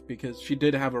druid lived, because she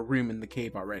did have a room in the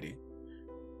cave already.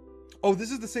 Oh,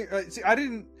 this is the same. See, I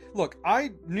didn't look.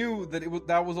 I knew that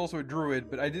that was also a druid,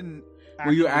 but I didn't.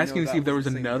 Were you actually asking know to see if that there was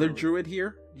the same another druid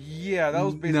here? Yeah, that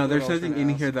was basically. No, there's what I was nothing trying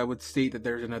to in here ask. that would state that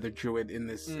there's another druid in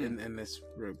this in this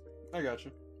room. I got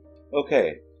you.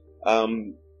 Okay.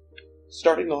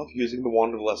 Starting off using the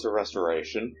Wand of Lesser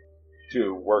Restoration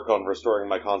to work on restoring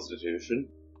my constitution.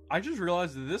 I just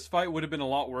realized that this fight would have been a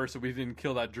lot worse if we didn't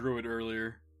kill that druid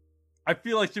earlier. I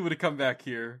feel like she would have come back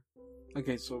here.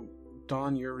 Okay, so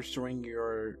Dawn, you're restoring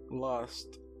your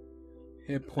lost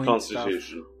hit point stuff.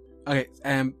 Constitution. Okay,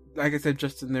 like I said,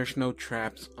 Justin, there's no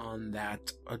traps on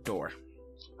that door.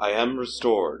 I am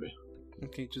restored.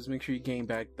 Okay, just make sure you gain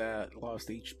back that lost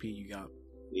HP you got.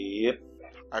 Yep.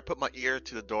 I put my ear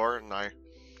to the door and I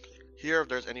hear if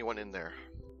there's anyone in there.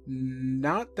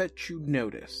 Not that you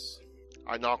notice.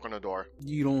 I knock on the door.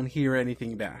 You don't hear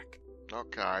anything back.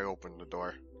 Okay, I open the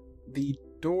door. The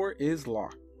door is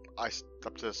locked. I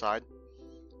step to the side,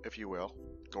 if you will.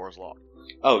 Door's locked.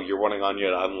 Oh, you're wanting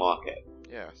Anya to unlock it.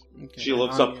 Yes. Okay, She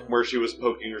looks up Anya- where she was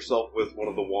poking herself with one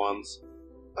of the wands.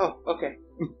 Oh, okay.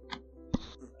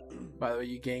 By the way,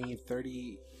 you gain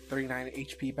 39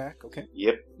 HP back, okay?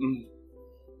 Yep. And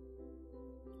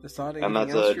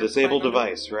that's a disabled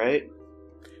device, right?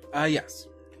 Yes.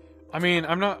 I mean,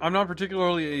 I'm not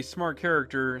particularly a smart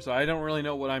character, so I don't really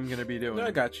know what I'm gonna be doing. No,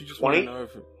 I got you. Just 20? want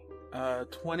to know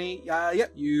if 20.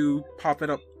 Yep. You pop it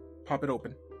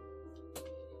open.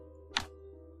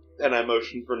 And I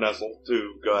motion for Nestle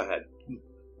to go ahead.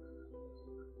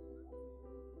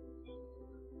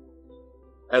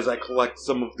 As I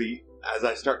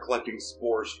start collecting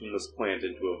spores from this plant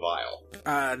into a vial.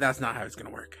 That's not how it's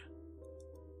gonna work.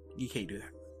 You can't do that.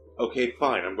 Okay,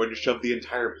 fine. I'm going to shove the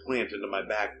entire plant into my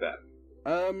bag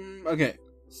then. Okay.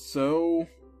 So,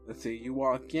 let's see. You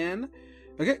walk in.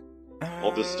 Okay.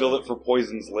 I'll distill it for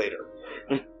poisons later.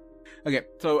 Okay.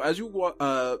 So as you walk,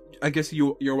 I guess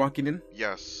you're walking in.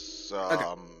 Yes.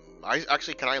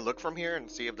 Okay. Can I look from here and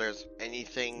see if there's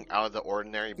anything out of the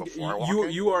ordinary before I walk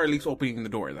in? You are at least opening the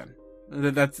door then.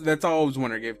 That's all I was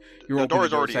wondering. If you're The opening door is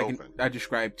the door, already so open. I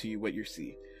described to you what you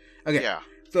see. Okay. Yeah.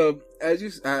 So as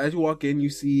you walk in, you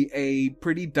see a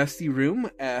pretty dusty room.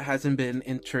 Hasn't been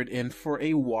entered in for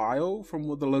a while, from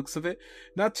the looks of it.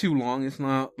 Not too long. It's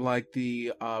not like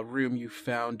the room you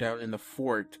found down in the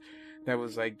fort that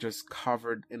was like just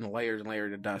covered in layers and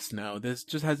layers of dust. No, this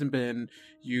just hasn't been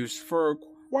used for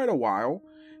quite a while.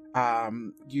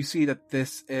 You see that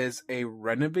this is a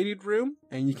renovated room,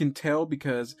 and you can tell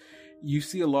because you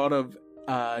see a lot of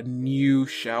new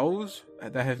shelves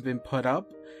that have been put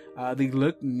up. They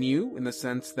look new in the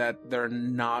sense that they're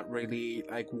not really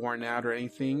like worn out or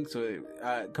anything. So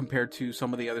compared to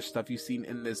some of the other stuff you've seen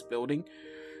in this building,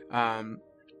 and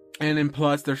then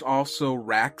plus there's also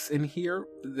racks in here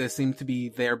that seem to be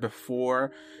there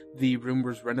before the room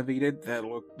was renovated that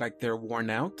look like they're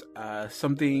worn out.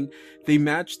 They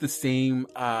match the same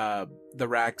the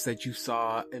racks that you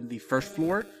saw in the first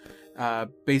floor.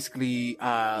 Basically,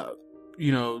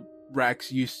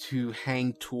 racks used to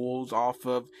hang tools off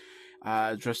of,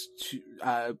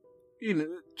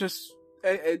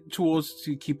 tools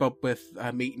to keep up with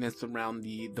maintenance around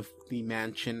the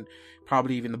mansion,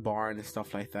 probably even the barn and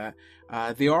stuff like that.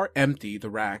 They are empty, the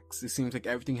racks. It seems like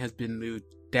everything has been moved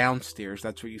downstairs.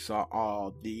 That's where you saw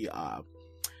all the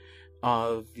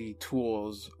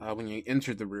tools when you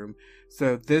entered the room.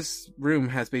 So this room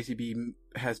has basically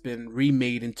been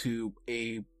remade into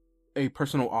a a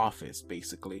personal office,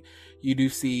 basically. You do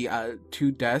see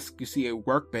 2 desks. You see a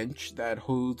workbench that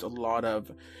holds a lot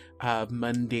of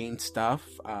mundane stuff.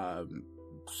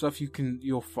 Stuff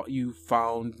you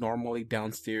found normally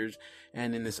downstairs,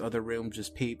 and in this other room,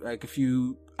 just like a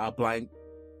few blank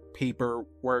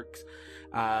paperwork,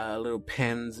 little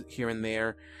pens here and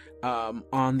there.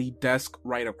 On the desk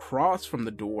right across from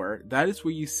the door, that is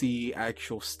where you see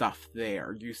actual stuff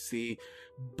there. You see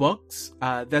books.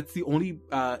 That's the only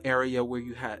area where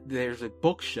there's a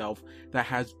bookshelf that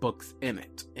has books in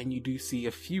it, and you do see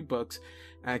a few books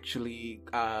actually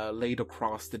laid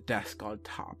across the desk on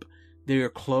top. They are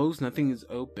closed, nothing is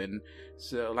open,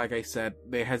 so like I said,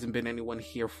 there hasn't been anyone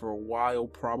here for a while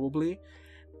probably,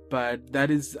 but that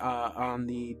is on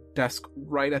the desk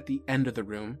right at the end of the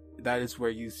room. That is where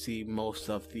you see most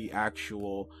of the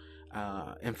actual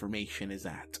information is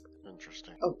at.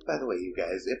 Interesting. Oh, by the way, you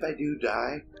guys, if I do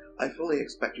die, I fully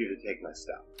expect you to take my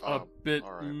stuff. A bit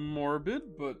alright. morbid,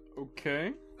 but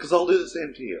okay. Because I'll do the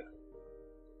same to you.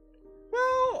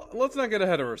 Well, let's not get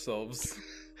ahead of ourselves.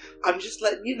 I'm just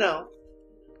letting you know.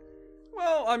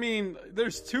 Well, I mean,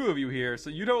 there's 2 of you here, so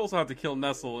you'd also have to kill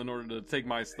Nestle in order to take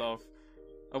my stuff,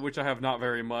 of which I have not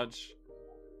very much.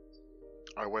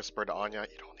 I whispered to Anya,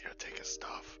 "You don't need to take his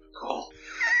stuff." Cool.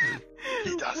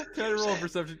 He doesn't. Can I use roll a it.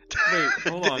 perception? Wait,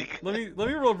 hold on. Let me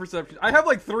roll a perception. I have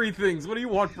like 3 things. What do you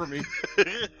want from me?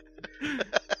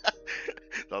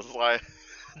 That's why.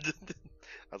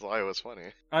 That's why it was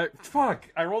funny. Fuck!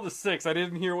 I rolled a 6. I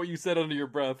didn't hear what you said under your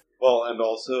breath. Well, and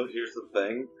also, here's the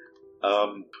thing.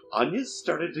 Anya's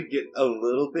started to get a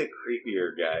little bit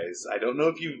creepier, guys. I don't know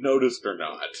if you've noticed or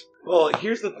not. Well,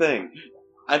 here's the thing.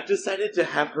 I've decided to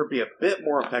have her be a bit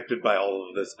more affected by all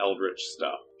of this eldritch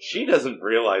stuff. She doesn't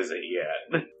realize it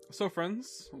yet. So,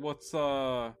 friends, what's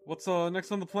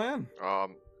next on the plan?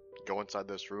 Go inside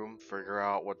this room, figure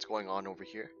out what's going on over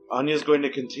here. Anya's going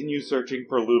to continue searching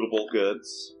for lootable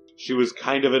goods. She was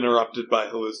kind of interrupted by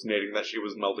hallucinating that she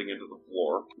was melting into the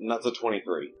floor. And that's a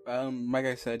 23. Like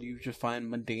I said, you just find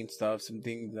mundane stuff, some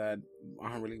things that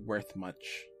aren't really worth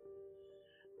much.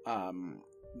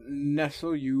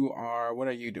 Nestle, what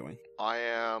are you doing? I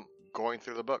am going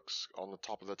through the books on the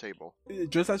top of the table.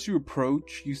 Just as you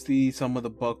approach, you see some of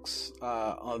the books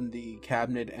on the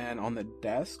cabinet and on the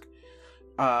desk.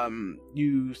 Some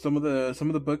of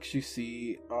the books you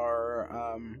see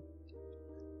are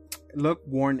look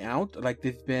worn out, like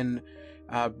they've been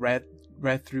read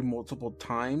through multiple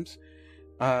times.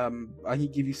 I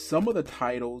can give you some of the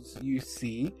titles you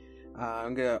see.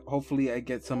 Hopefully I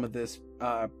get some of this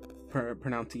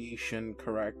pronunciation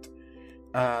correct.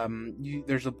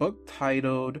 There's a book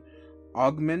titled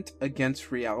Augment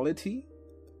Against Reality,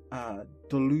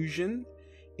 Delusion,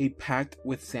 A Pact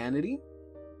with Sanity.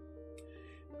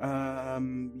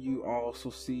 You also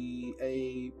see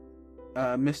a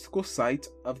mystical site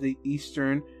of the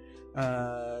Eastern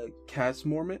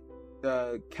Casmorn,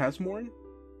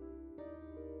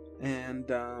 and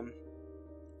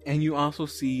you also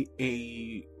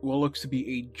see what looks to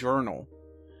be a journal,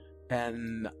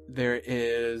 and there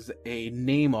is a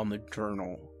name on the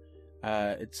journal.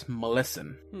 It's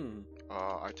Melissan.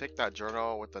 I take that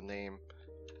journal with the name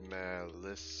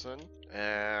Melissan,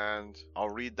 and I'll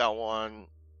read that one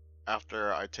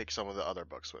after I take some of the other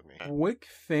books with me. Quick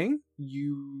thing,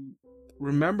 you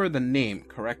remember the name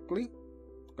correctly?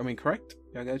 I mean, correct?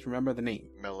 You guys remember the name?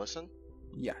 Melissan?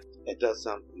 Yeah. It does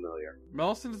sound familiar.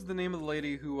 Melissan is the name of the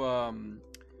lady who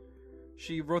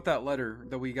she wrote that letter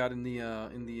that we got in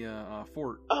the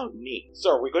fort. Oh, neat. So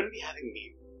are we going to be having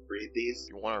me read these?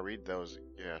 You want to read those?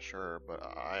 Yeah, sure. But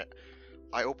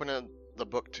I open the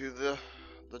book to the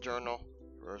journal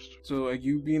first. So are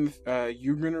you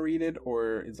gonna read it,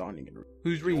 or is Anya gonna read it?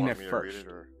 Who's reading it first?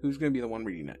 Who's gonna be the one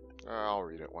reading it? I'll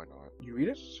read it. Why not? You read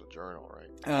it? It's a journal, right?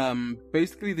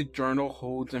 Basically the journal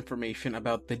holds information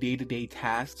about the day-to-day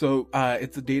tasks. So,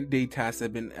 it's the day-to-day tasks that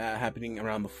have been happening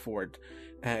around the fort.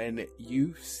 And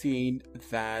you've seen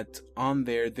that on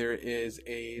there is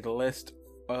a list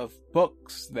of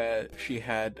books that she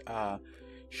has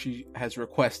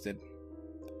requested.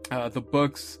 The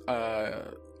books,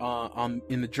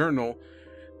 in the journal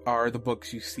are the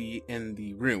books you see in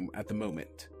the room at the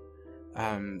moment.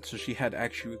 So she had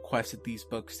actually requested these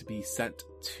books to be sent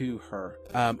to her.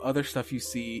 Other stuff you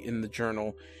see in the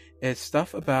journal is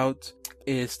stuff about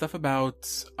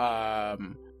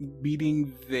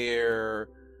meeting their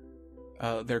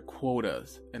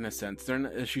quotas, in a sense.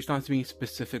 She's not being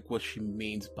specific what she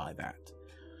means by that,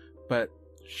 but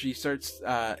she starts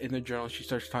in the journal. She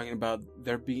starts talking about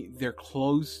they're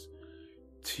close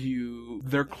to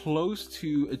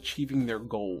achieving their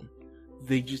goal.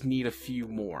 They just need a few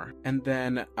more. And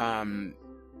then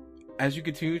as you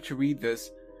continue to read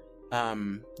this,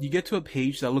 you get to a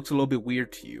page that looks a little bit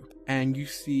weird to you, and you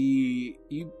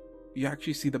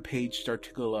actually see the page start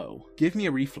to glow. Give me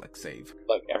a reflex save.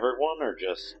 Like everyone, or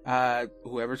just...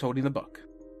 Whoever's holding the book.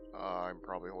 I'm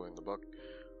probably holding the book.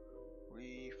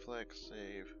 Reflex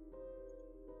save.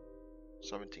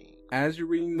 17. As you're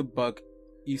reading the book,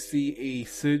 you see a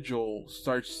sigil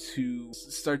starts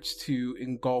to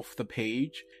engulf the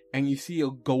page, and you see a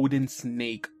golden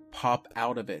snake pop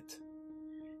out of it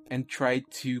and try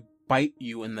to bite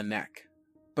you in the neck.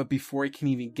 But before it can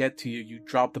even get to you, you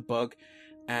drop the book,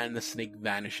 and the snake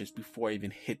vanishes before it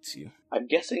even hits you. I'm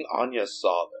guessing Anya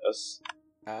saw this.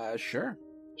 Sure.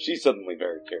 She's suddenly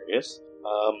very curious.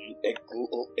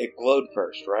 It glowed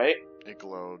first, right? It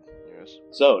glowed, yes.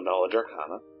 So, Knowledge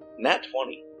Arcana. Nat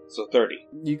 20, so 30.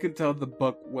 You can tell the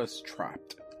book was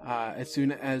trapped. As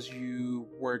soon as you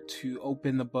were to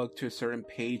open the book to a certain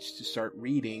page to start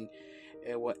reading,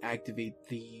 it will activate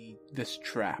this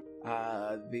trap.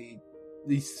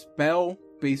 The spell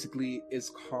basically is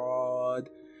called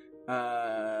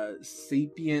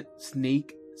Sapient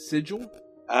Snake Sigil.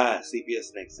 Sepia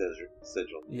Snake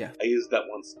Sigil. Yeah. I used that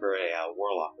once for a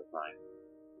Warlock of mine.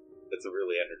 It's a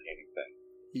really entertaining thing.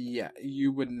 Yeah,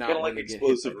 you would not Kind of want like to get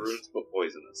explosive hit by this. runes, but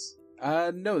poisonous.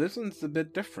 No, this one's a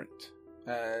bit different.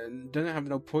 Doesn't have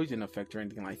no poison effect or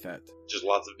anything like that. Just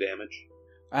lots of damage.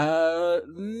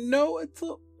 No, it's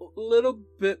a little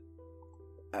bit,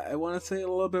 I want to say a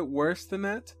little bit worse than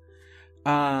that.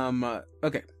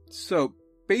 Okay, so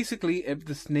basically, if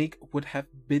the snake would have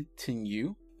bitten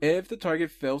you, if the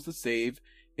target fails to save,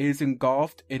 it is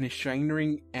engulfed in a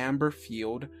shimmering amber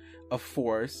field of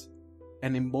force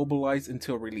and immobilized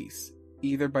until release,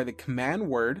 either by the command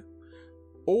word,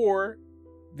 or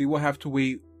they will have to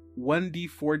wait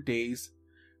 1d4 days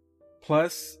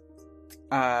plus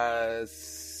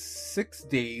 6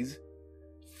 days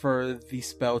for the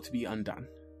spell to be undone.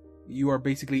 You are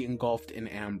basically engulfed in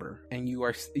amber, and you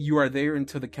are there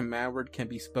until the command word can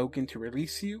be spoken to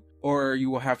release you, or you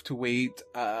will have to wait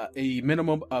a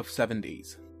minimum of 7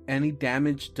 days. Any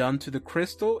damage done to the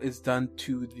crystal is done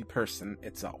to the person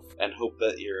itself. And hope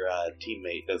that your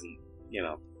teammate doesn't,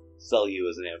 sell you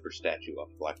as an amber statue off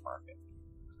the black market.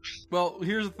 Well,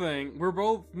 here's the thing. We're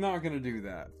both not going to do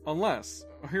that. Unless,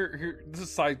 here, this is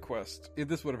a side quest. If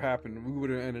this would have happened, we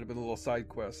would have ended up with a little side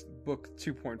quest. Book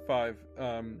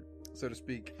 2.5, so to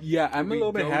speak. Yeah, I'm a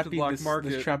little bit happy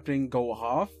this trap didn't go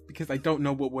off, because I don't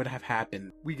know what would have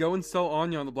happened. We go and sell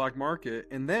Anya on the black market,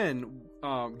 and then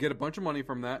get a bunch of money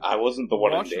from that. I wasn't the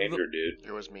one in Watch danger, dude.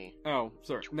 It was me. Oh,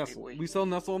 sorry, Nestle. We sell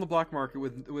Nestle on the black market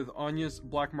with Anya's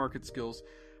black market skills.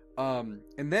 And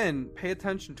then pay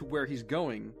attention to where he's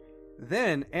going.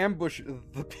 Then ambush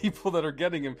the people that are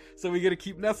getting him, so we get to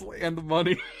keep Nestle and the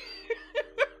money.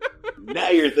 Now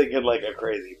you're thinking like a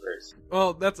crazy person.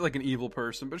 Well, that's like an evil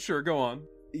person, but sure, go on.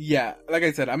 Yeah, like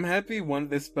I said, I'm happy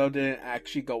this spell didn't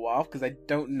actually go off, because I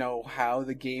don't know how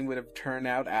the game would have turned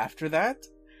out after that.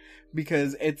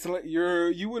 Because it's like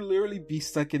you would literally be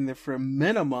stuck in there for a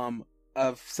minimum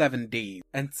of 7 days,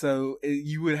 and so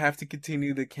you would have to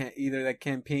continue either that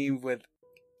campaign with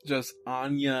just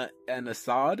Anya and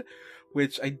Assad,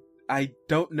 which I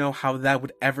don't know how that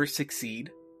would ever succeed.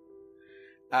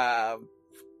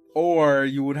 Or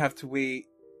you would have to wait,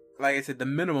 like I said, the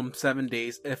minimum 7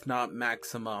 days, if not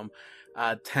maximum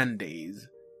 10 days,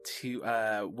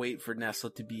 to wait for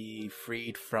Nestle to be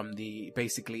freed from the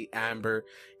basically amber,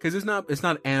 because it's not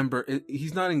amber.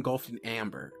 He's not engulfed in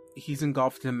amber. He's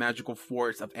engulfed in a magical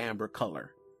force of amber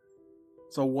color.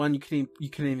 So you couldn't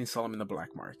even sell him in the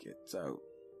black market. So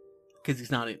because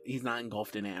he's not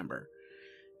engulfed in amber.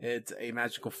 It's a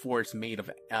magical force made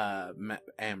of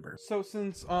amber. So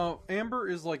since amber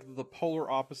is like the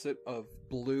polar opposite of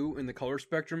blue in the color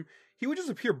spectrum, he would just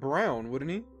appear brown,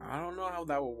 wouldn't he? I don't know how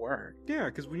that would work. Yeah,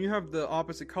 because when you have the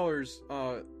opposite colors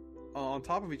on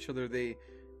top of each other, they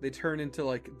turn into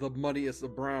like the muddiest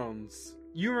of browns.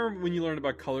 You remember when you learned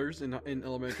about colors in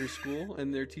elementary school,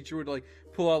 and their teacher would like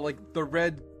pull out like the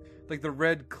red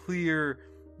clear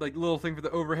like little thing for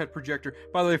the overhead projector.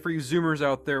 By the way, for you Zoomers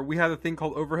out there, we had a thing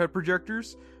called overhead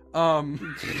projectors.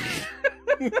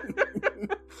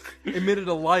 Emitted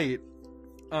a light.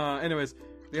 Anyways,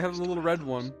 they had a little red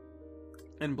one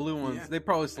and blue ones. Yeah. They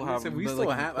probably still have them. We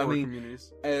still have. I mean,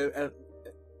 communities.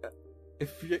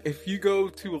 If you go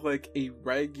to like a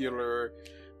regular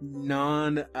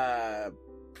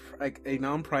like a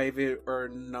non-private or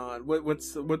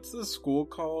what's the school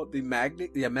called, the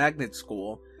magnet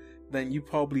school, then you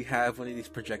probably have one of these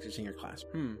projectors in your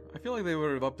classroom. I feel like they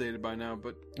would have updated by now,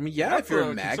 but I mean, yeah, if you're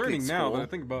a magnet concerning school. Now that I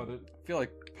think about it, I feel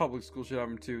like public school should have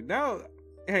them too. Now,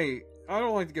 hey, I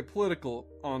don't like to get political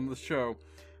on the show,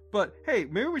 but hey,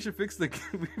 maybe we should fix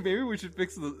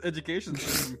the education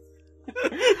system.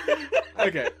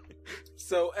 Okay.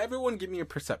 So everyone give me a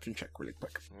perception check really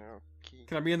quick. Okay.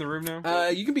 Can I be in the room now?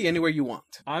 You can be anywhere you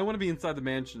want. I want to be inside the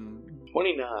mansion.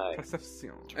 29.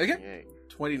 Perception. Okay. Yay.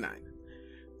 29.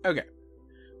 Okay.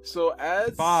 So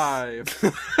as 5.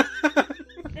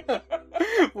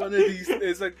 one of these,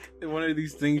 it's like one of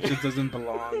these things just doesn't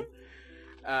belong.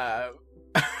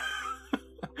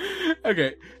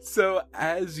 Okay, so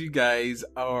as you guys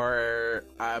are,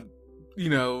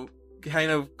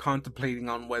 kind of contemplating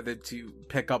on whether to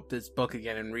pick up this book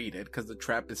again and read it, because the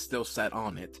trap is still set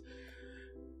on it,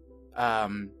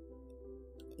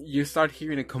 you start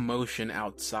hearing a commotion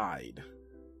outside.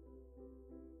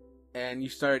 And you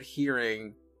start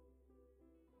hearing,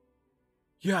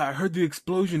 yeah, I heard the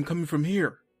explosion coming from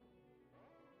here.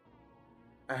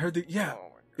 I heard Oh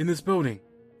my in this building.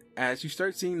 As you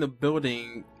start seeing the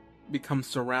building become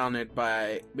surrounded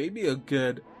by maybe a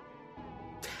good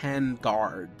 10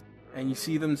 guards. And you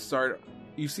see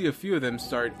a few of them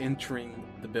start entering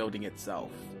the building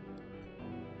itself.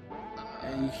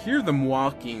 And you hear them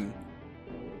walking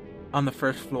on the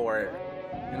first floor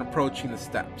and approaching the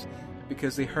steps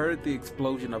because they heard the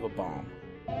explosion of a bomb.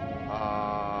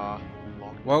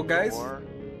 lock Well, the guys, door.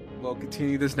 we'll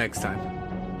continue this next time.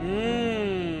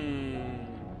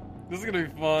 This is gonna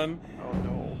be fun. Oh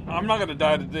no. I'm not gonna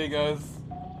die today, guys.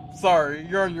 Sorry,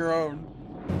 you're on your own.